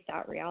to create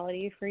that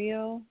reality for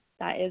you.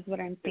 That is what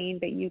I'm saying,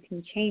 but you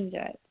can change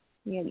it.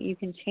 You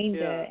can change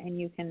it, and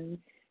you can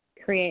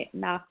create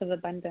massive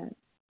abundance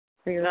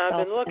for yourself. Now,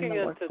 I've been looking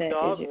into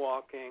dog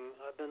walking.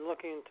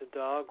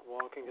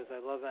 Because I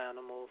love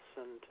animals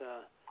and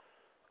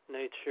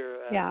nature.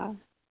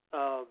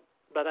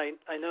 But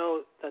I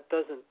know that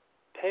doesn't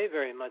pay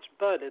very much,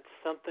 but it's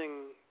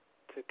something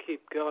to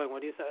keep going.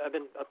 What do you think? I've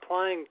been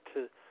applying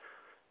to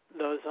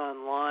those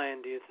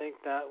online. Do you think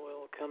that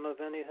will come of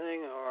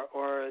anything,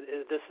 or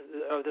is this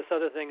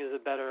other thing is a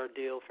better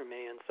deal for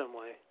me in some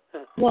way?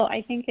 Well,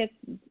 I think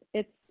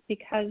it's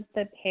because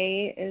the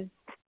pay is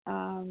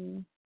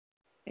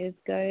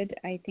good.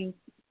 I think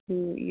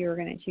you're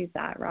going to choose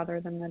that rather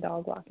than the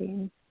dog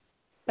walking.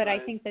 But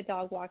right. I think the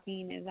dog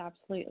walking is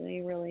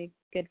absolutely really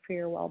good for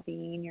your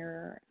well-being,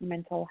 your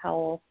mental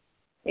health.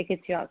 It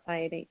gets you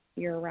outside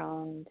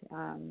year-round,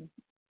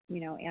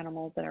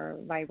 animals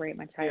that vibrate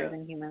much higher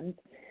than humans,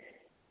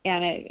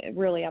 and it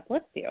really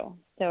uplifts you.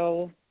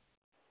 So.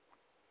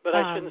 But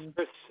I shouldn't.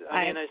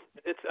 I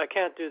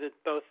can't do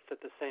both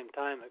at the same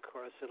time. Of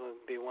course, it'll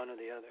be one or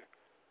the other.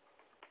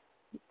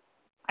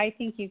 I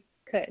think you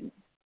could.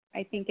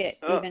 I think it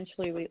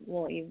eventually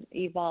will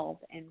evolve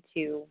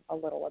into a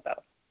little of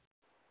both.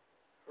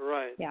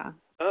 Right. Yeah.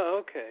 Oh,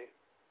 okay.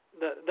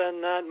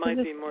 Then that might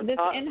be more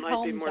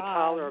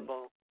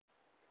tolerable.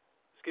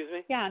 Excuse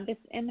me? Yeah, this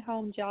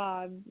in-home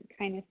job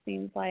kind of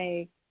seems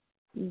like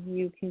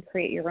you can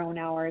create your own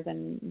hours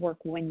and work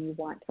when you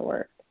want to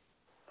work.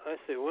 I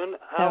see.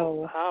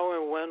 How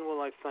and when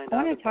will I find out?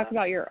 I want to talk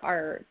about your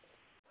art.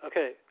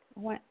 Okay.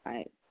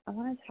 I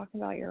want to talk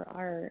about your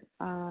art.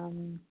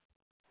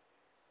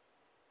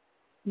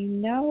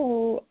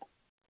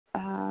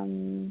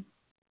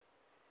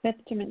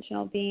 Fifth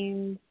dimensional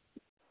beings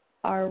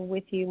are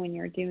with you when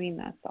you're doing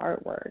this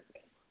artwork.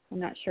 I'm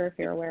not sure if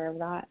you're aware of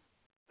that.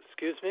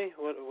 Excuse me?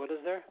 What is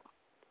there?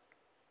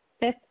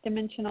 Fifth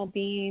dimensional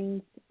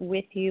beings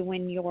with you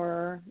when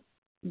you're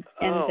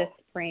in this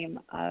frame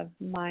of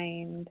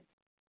mind.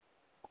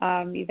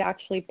 You've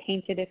actually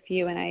painted a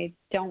few, and I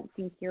don't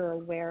think you're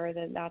aware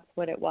that that's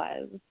what it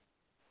was.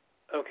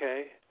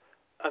 Okay.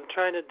 I'm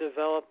trying to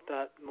develop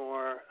that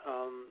more.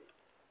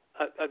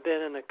 I've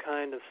been in a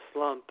kind of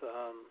slump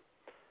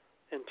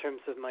in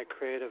terms of my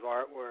creative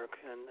artwork,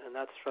 and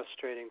that's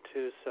frustrating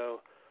too.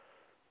 So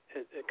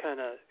it kind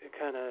of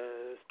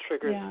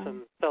triggers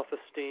some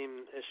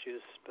self-esteem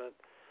issues. But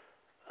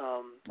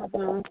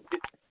do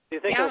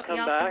you think it'll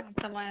come back?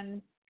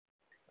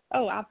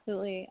 Oh,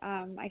 absolutely.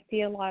 I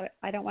see a lot.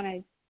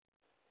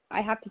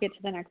 I have to get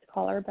to the next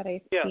caller, but I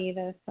see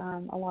this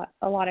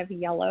a lot of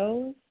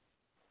yellows,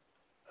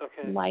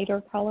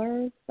 lighter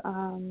colors,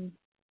 and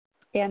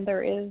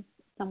there is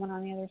someone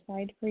on the other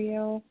side for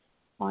you,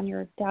 on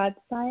your dad's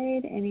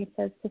side, and he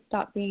says to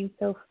stop being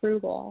so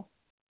frugal.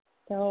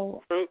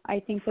 So I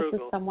think this is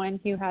someone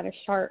who had a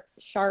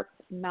sharp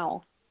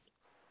mouth,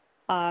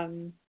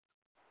 and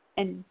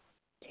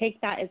take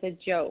that as a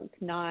joke,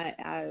 not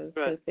as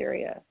so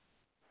serious.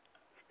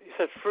 You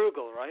said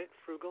frugal, right?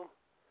 Frugal?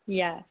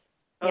 Yes.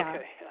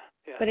 Okay.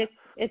 Yeah. But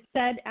it's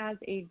said as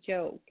a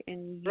joke,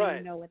 and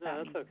you know what that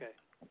means. That's okay.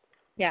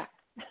 Yeah.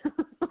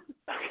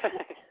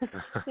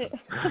 Okay.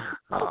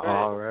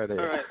 Alrighty.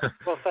 All right.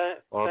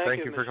 Well,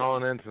 thank you for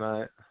calling in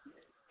tonight.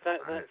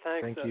 Thanks.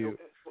 Thank you.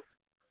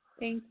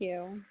 Thank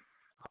you.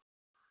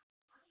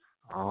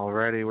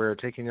 Alrighty, we're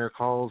taking your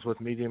calls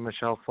with Medium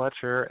Michele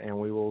Fletcher, and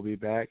we will be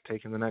back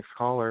taking the next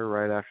caller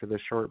right after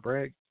this short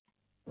break.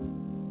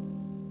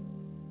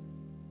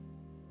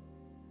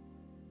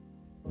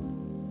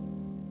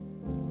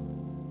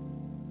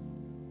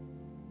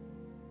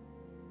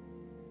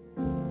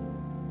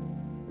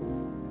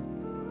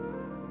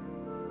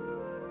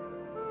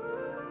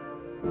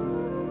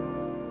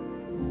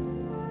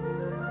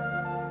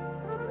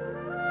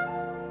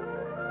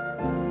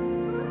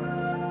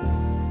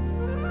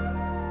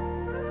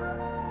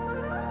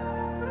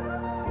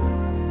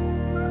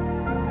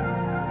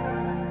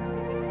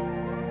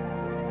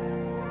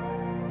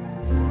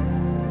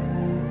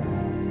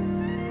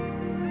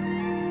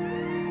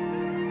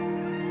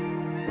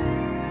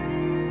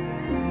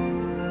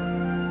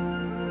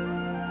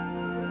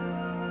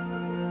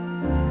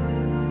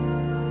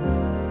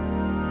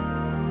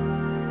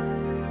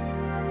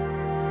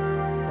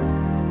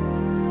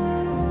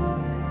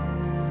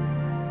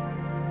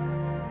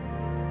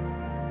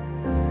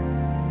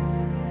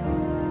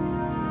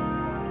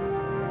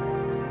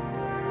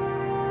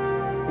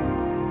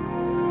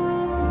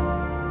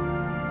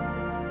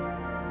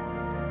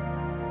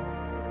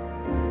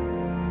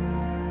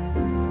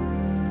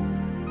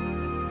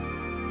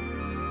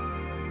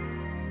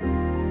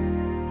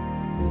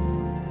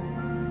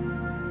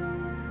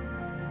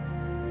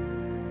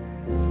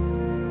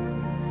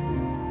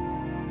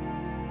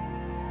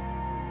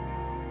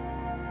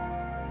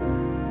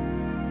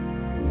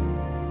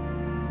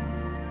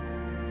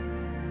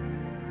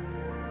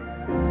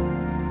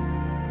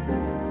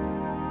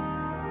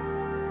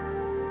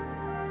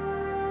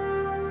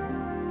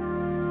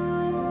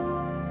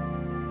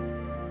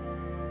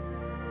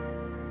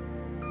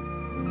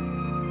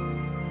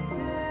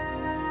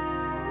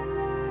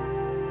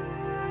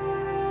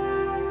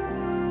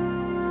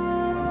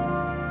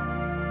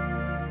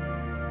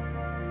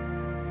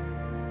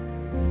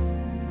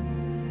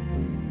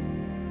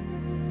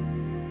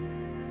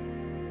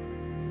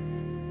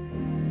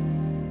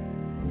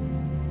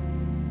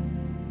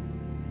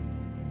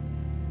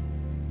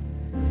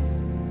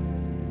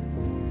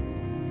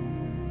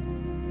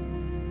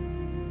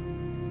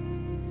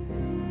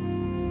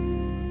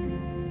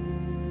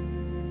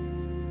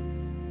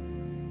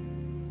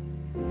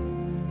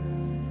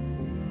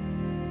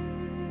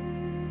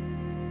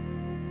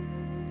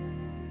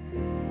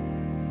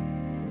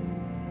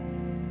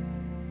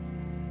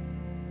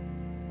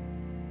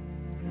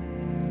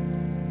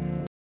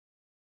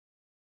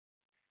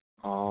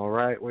 All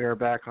right, we are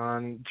back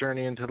on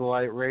Journey into the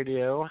Light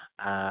Radio.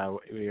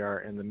 We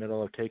are in the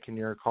middle of taking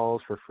your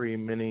calls for free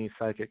mini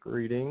psychic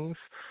readings.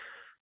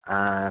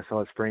 So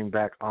let's bring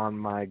back on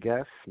my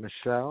guest,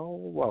 Michele.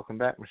 Welcome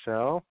back,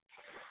 Michele.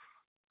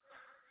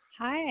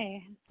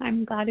 Hi,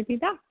 I'm glad to be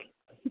back.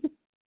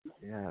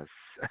 Yes.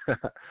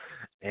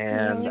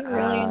 And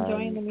really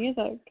enjoying the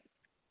music.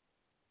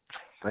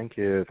 Thank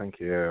you.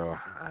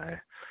 I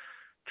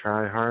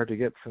try hard to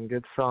get some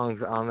good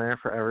songs on there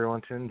for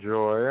everyone to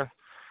enjoy.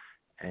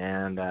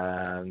 And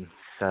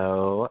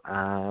so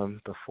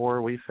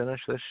before we finish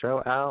this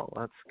show out,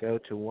 let's go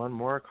to one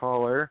more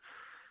caller.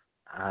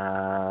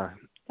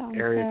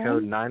 Area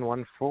code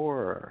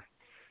 914.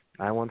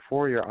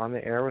 914, you're on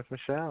the air with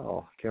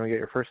Michele. Can we get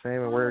your first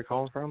name and where you're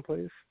calling from,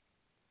 please?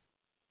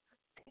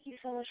 Thank you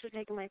so much for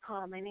taking my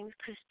call. My name is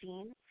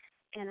Christine,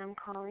 and I'm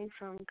calling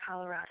from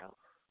Colorado.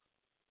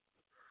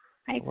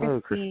 Hi, Hello,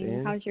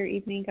 Christine. How's your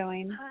evening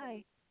going?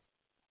 Hi.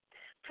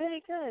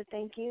 Pretty good,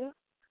 thank you.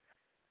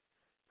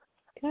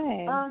 Good.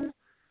 I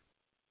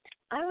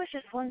was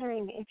just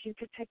wondering if you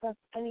could pick up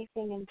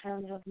anything in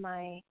terms of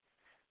my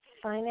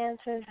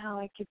finances, how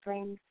I could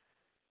bring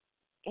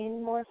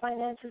in more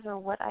finances, or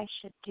what I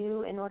should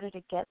do in order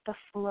to get the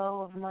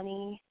flow of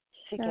money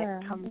to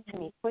come to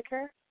me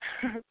quicker.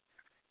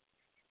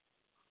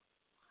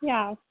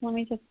 Yeah, let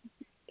me just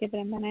give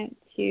it a minute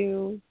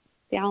to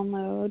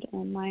download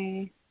in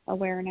my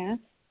awareness.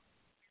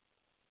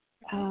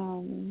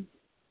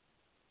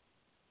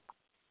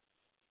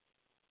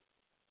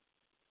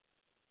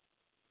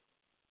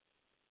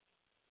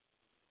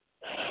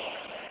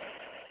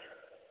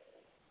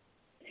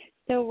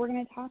 So we're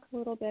going to talk a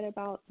little bit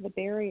about the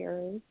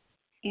barriers,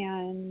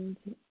 and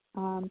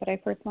but I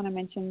first want to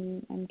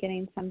mention I'm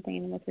getting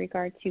something with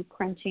regard to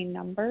crunching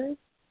numbers,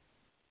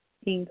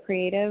 being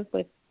creative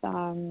with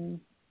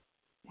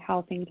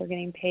how things are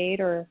getting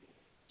paid, or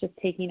just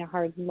taking a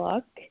hard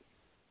look.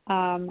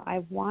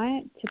 I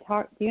want to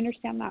talk. Do you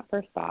understand that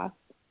first off?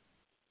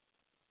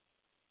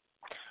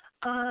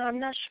 I'm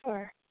not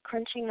sure.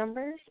 Crunching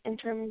numbers in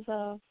terms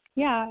of?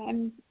 Yeah,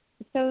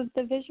 so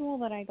the visual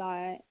that I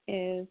got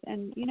is,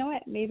 and you know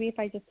what, maybe if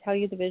I just tell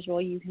you the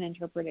visual, you can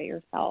interpret it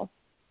yourself.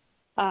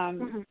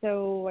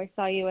 So I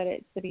saw you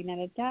sitting at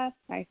a desk.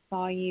 I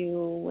saw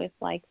you with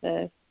like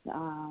this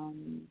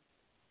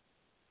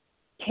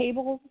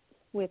tables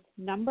with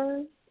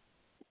numbers,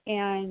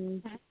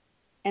 and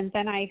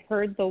then I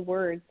heard the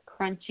words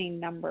crunching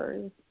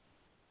numbers.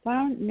 So I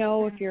don't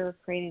know if you're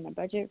creating a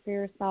budget for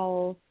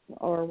yourself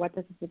or what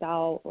this is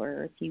about,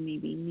 or if you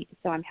maybe need,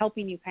 so I'm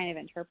helping you kind of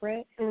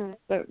interpret,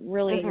 but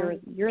really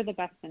you're the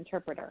best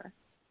interpreter,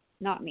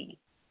 not me.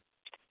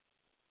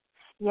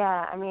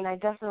 Yeah, I mean, I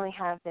definitely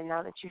have been.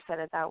 Now that you said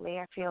it that way,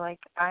 I feel like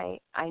I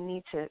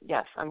need to,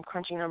 yes, I'm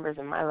crunching numbers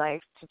in my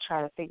life to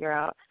try to figure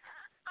out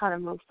how to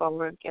move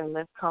forward and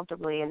live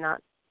comfortably and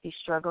not be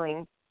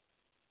struggling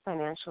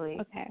financially.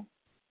 Okay.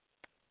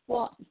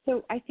 Well,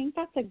 so I think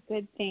that's a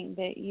good thing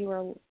that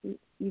you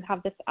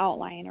have this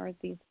outline or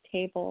these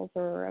tables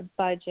or a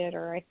budget,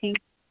 or I think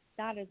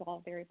that is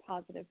all very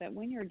positive. But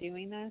when you're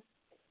doing this,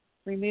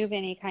 remove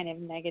any kind of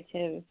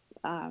negative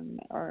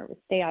or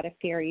stay out of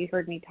fear. You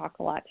heard me talk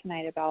a lot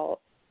tonight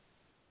about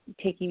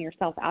taking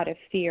yourself out of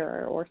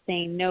fear or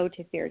saying no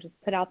to fear. Just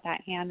put out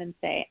that hand and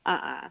say,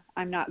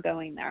 I'm not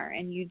going there,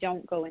 and you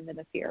don't go into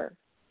the fear.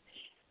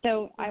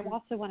 So I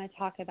also want to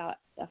talk about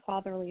a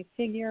fatherly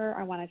figure.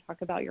 I want to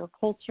talk about your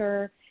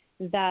culture,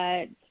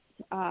 that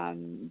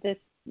this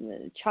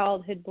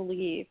childhood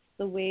beliefs,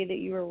 the way that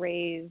you were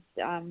raised,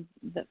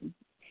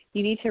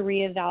 you need to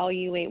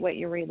reevaluate what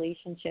your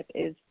relationship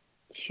is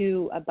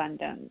to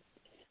abundance.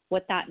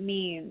 What that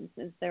means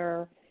is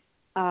those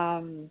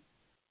are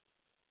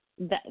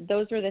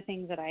the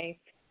things that I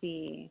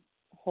see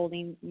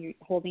holding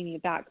you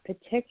back,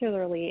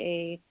 particularly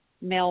a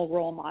male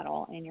role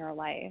model in your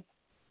life.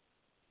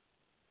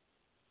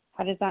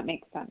 How does that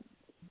make sense?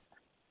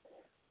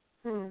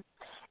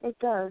 It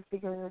does,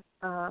 because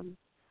I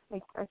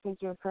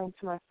think you're referring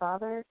to my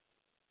father,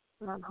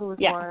 who was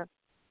more,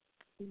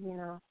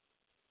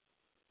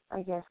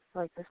 I guess,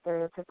 like the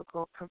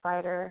stereotypical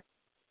provider.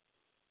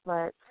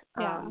 But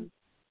it's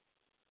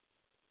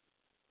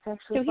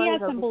actually so he has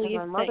some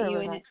beliefs that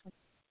you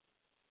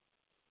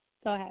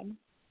Go ahead.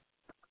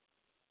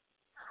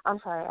 I'm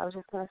sorry, I was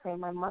just going to say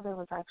my mother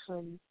was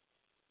actually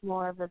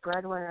more of the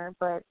breadwinner,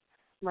 but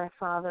my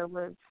father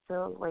would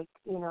still, it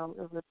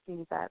would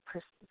be that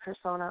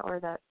persona or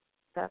that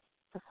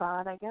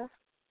facade, I guess.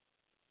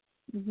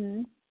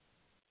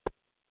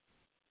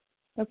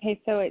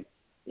 Okay, so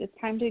it's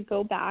time to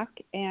go back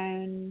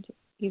and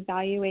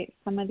evaluate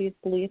some of these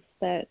beliefs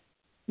that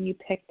you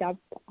picked up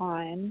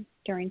on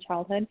during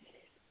childhood.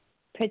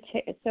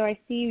 So I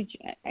see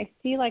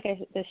like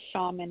this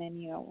shaman in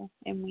you,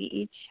 and we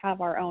each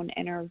have our own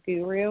inner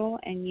guru,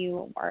 and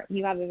you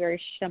have a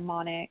very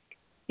shamanic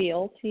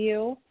feel to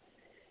you.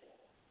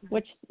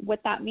 What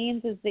that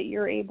means is that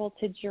you're able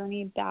to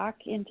journey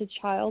back into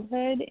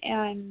childhood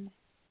and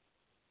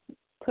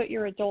put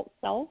your adult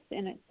self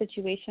in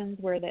situations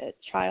where the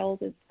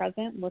child is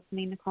present,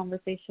 listening to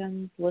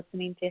conversations,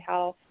 listening to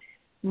how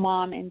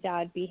mom and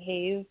dad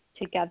behave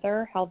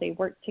together, how they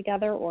work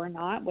together or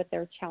not, what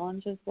their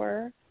challenges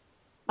were.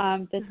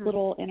 This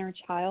little inner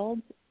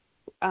child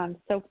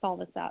soaks all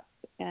this up,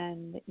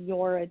 and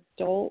your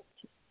adult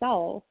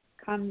self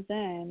comes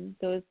in,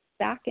 goes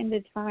back into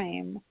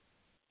time.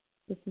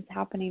 This is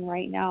happening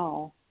right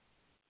now.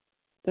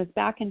 Goes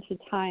back into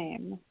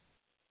time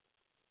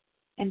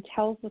and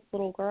tells this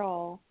little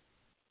girl,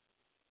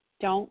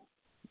 don't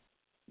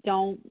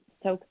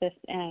soak this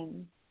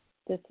in.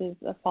 This is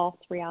a false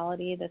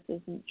reality. This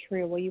isn't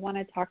true. Well, you want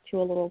to talk to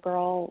a little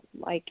girl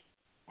like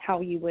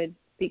how you would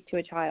speak to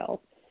a child.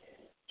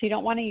 So you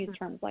don't want to use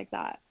terms like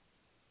that.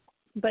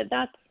 But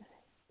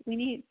we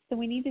need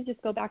to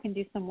just go back and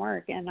do some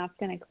work, and that's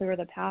going to clear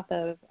the path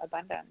of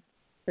abundance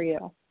for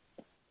you.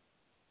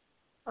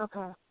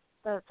 Okay,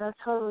 that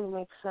totally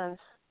makes sense.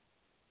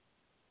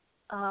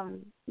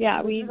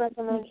 We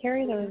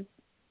carry those.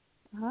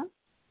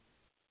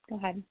 Go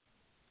ahead.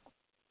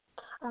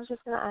 I was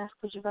just going to ask,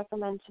 would you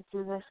recommend to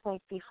do this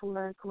like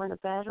before going to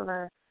bed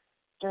or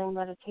during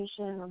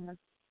meditation?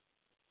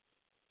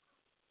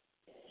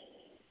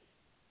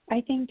 I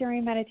think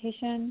during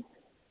meditation,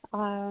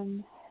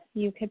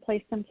 you could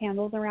place some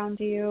candles around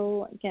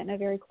you, get in a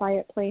very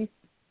quiet place,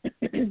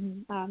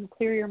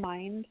 clear your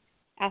mind,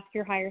 ask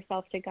your higher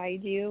self to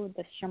guide you,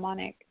 the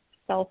shamanic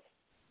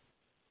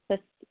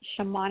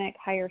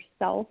higher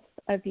self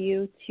of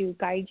you to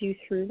guide you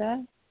through this.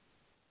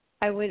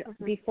 I would,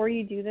 before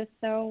you do this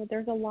though,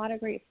 there's a lot of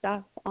great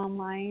stuff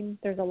online.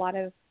 There's a lot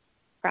of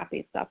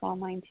crappy stuff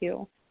online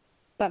too.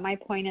 But my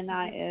point in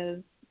that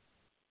is,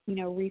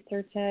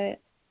 research it.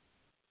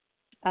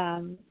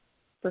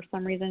 For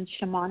some reason,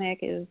 shamanic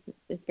is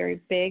very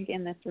big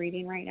in this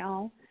reading right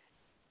now.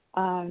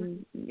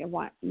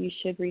 You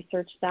should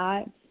research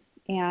that.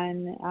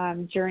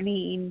 And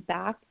journeying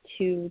back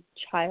to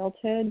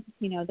childhood,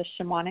 the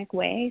shamanic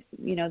way,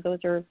 those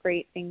are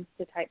great things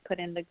to put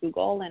into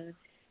Google, and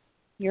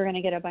you're going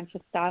to get a bunch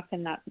of stuff,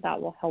 and that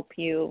will help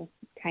you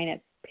kind of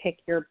pick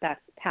your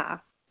best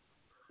path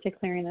to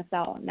clearing this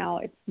out. Now,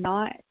 it's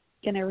not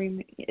going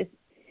to you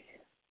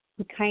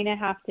kind of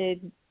have to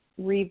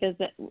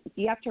revisit.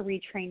 You have to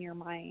retrain your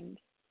mind.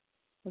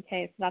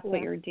 Okay, so that's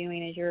what you're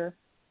doing is you're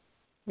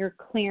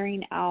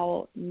clearing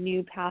out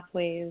new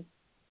pathways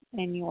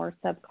in your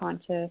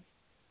subconscious,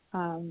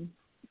 clearing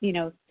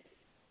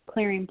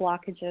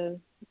blockages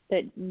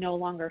that no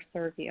longer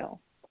serve you.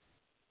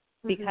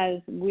 Because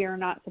we're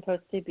not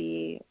supposed to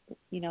be,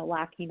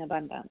 lacking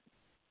abundance.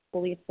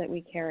 beliefs that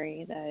we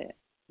carry that,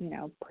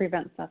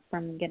 prevents us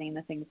from getting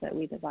the things that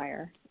we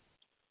desire.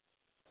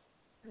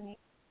 Right.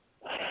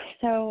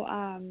 So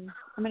I'm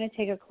going to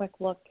take a quick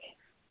look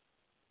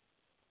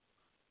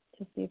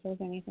to see if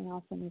there's anything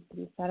else that needs to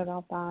be said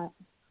about that.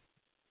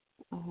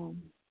 So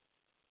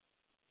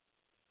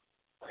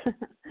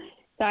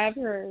I have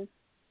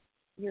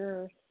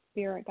your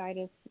spirit guide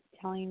is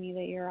telling me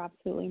that you're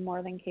absolutely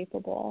more than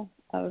capable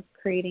of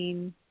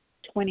creating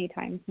 20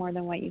 times more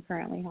than what you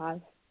currently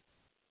have.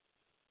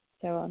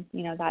 So,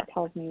 that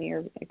tells me that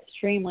you're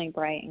extremely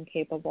bright and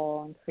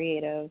capable and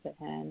creative,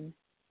 and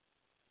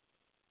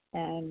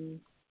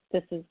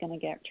this is going to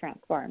get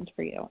transformed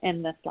for you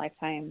in this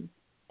lifetime,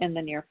 in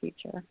the near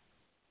future.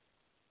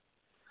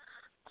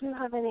 Do you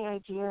have any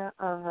idea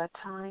of a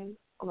time,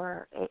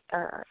 or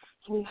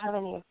can you have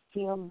any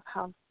feel of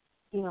how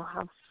soon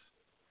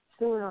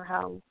or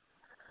how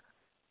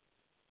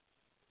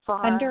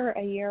far? Under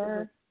a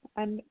year,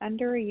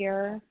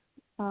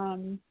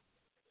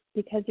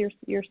 because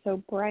you're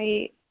so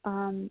bright,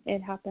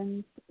 it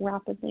happens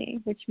rapidly,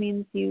 which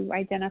means you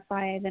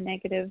identify the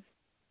negative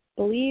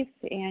belief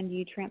and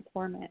you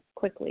transform it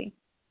quickly.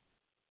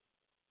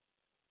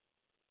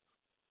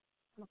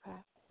 Okay.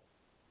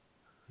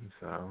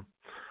 So,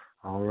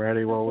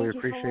 alrighty. Well, we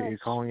appreciate you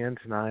calling in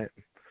tonight.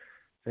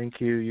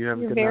 Thank you. You have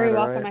a good night. You're very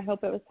welcome. Right? I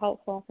hope it was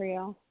helpful for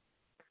you.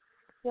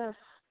 Yes.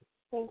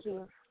 Thank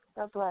you.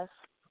 God bless.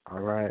 All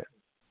right.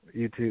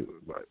 You too.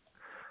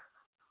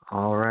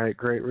 All right.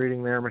 Great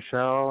reading there,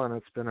 Michele, and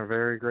it's been a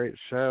very great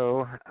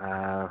show.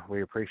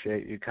 We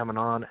appreciate you coming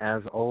on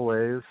as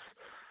always.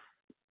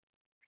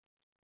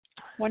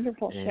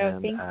 Wonderful show.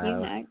 Thank you,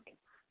 Nick.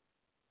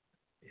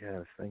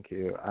 Yes, thank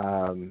you.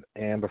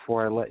 And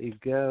before I let you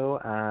go,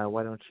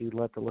 why don't you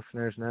let the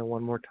listeners know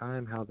one more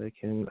time how they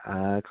can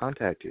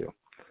contact you?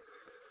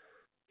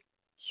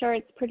 Sure,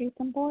 it's pretty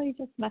simple. You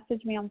just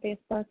message me on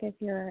Facebook if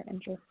you're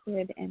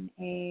interested in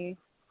a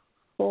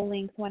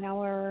full-length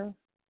 1-hour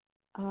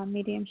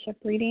mediumship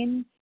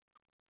reading.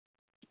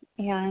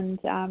 And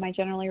I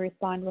generally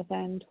respond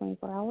within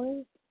 24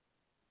 hours.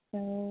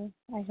 So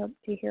I hope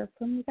to hear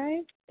from you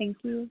guys. Thank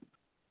you.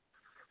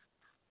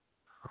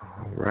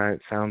 All right,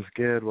 sounds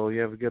good. Well, you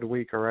have a good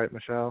week, all right,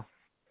 Michele?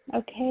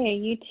 Okay,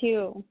 you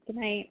too. Good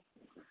night.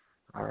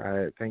 All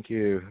right, thank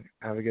you.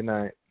 Have a good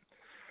night.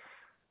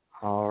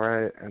 All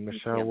right, and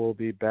Michele will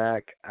be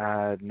back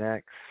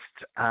next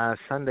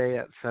Sunday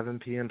at 7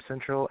 p.m.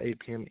 Central, 8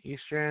 p.m.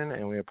 Eastern,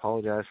 and we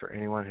apologize for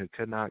anyone who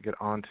could not get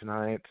on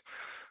tonight,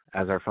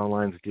 as our phone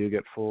lines do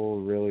get full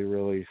really,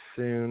 really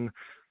soon.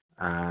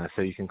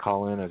 So you can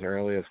call in as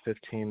early as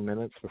 15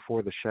 minutes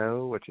before the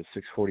show, which is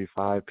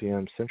 6:45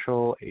 p.m.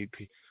 Central,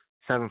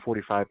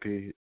 7:45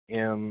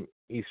 p.m.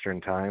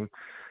 Eastern Time.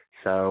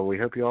 So we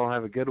hope you all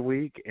have a good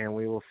week, and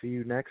we will see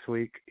you next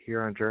week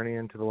here on Journey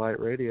into the Light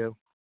Radio.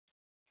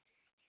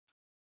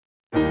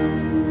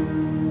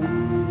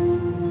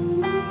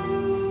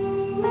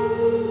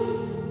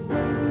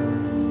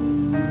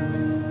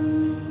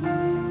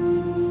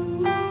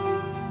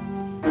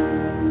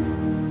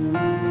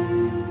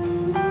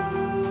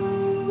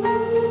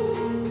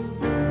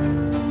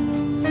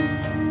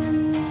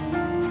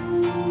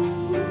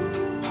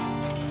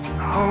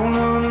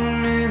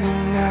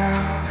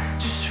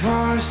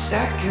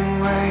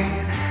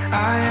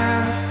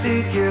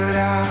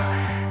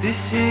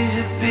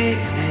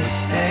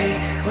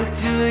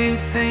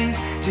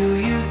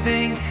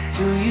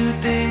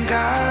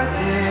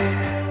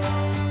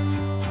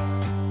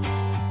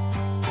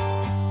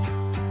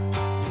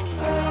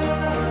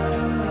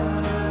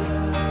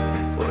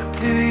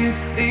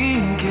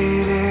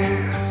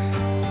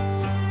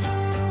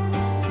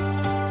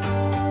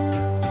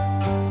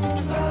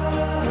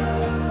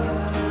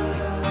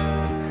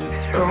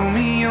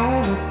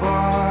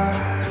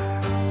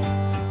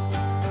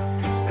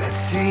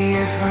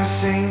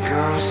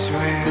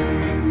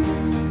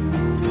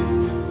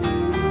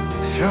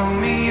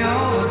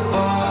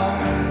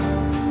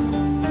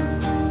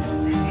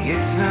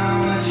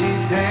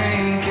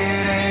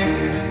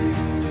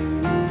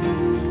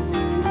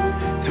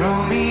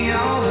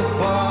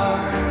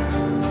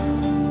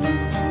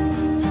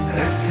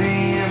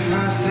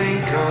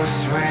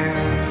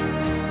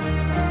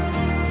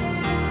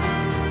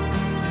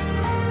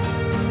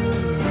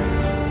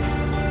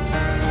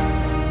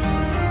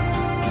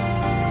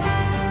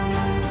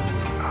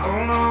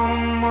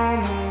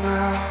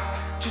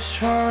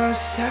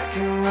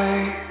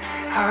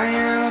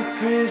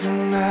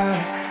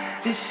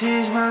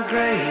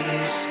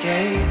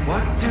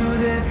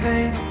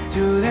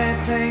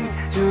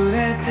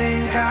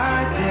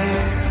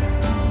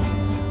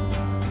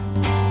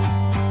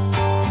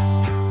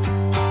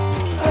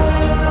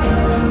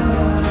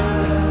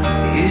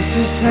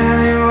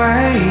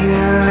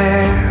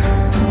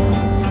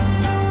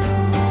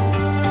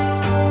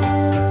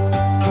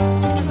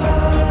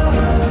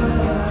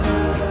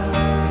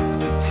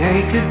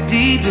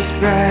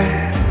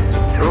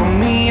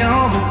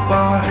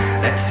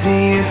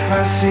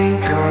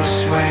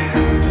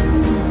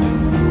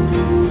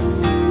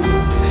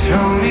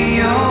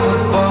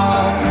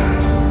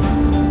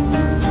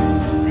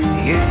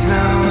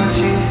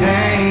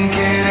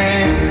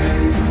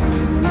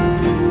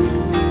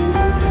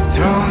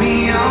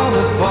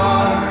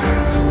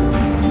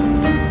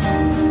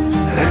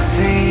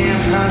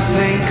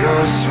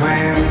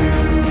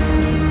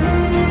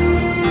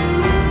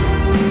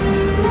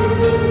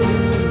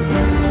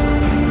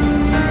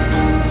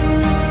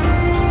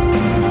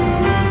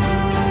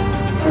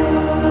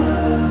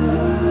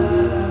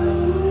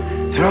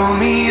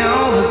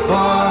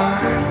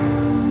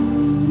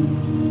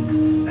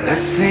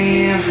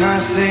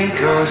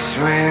 go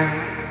swim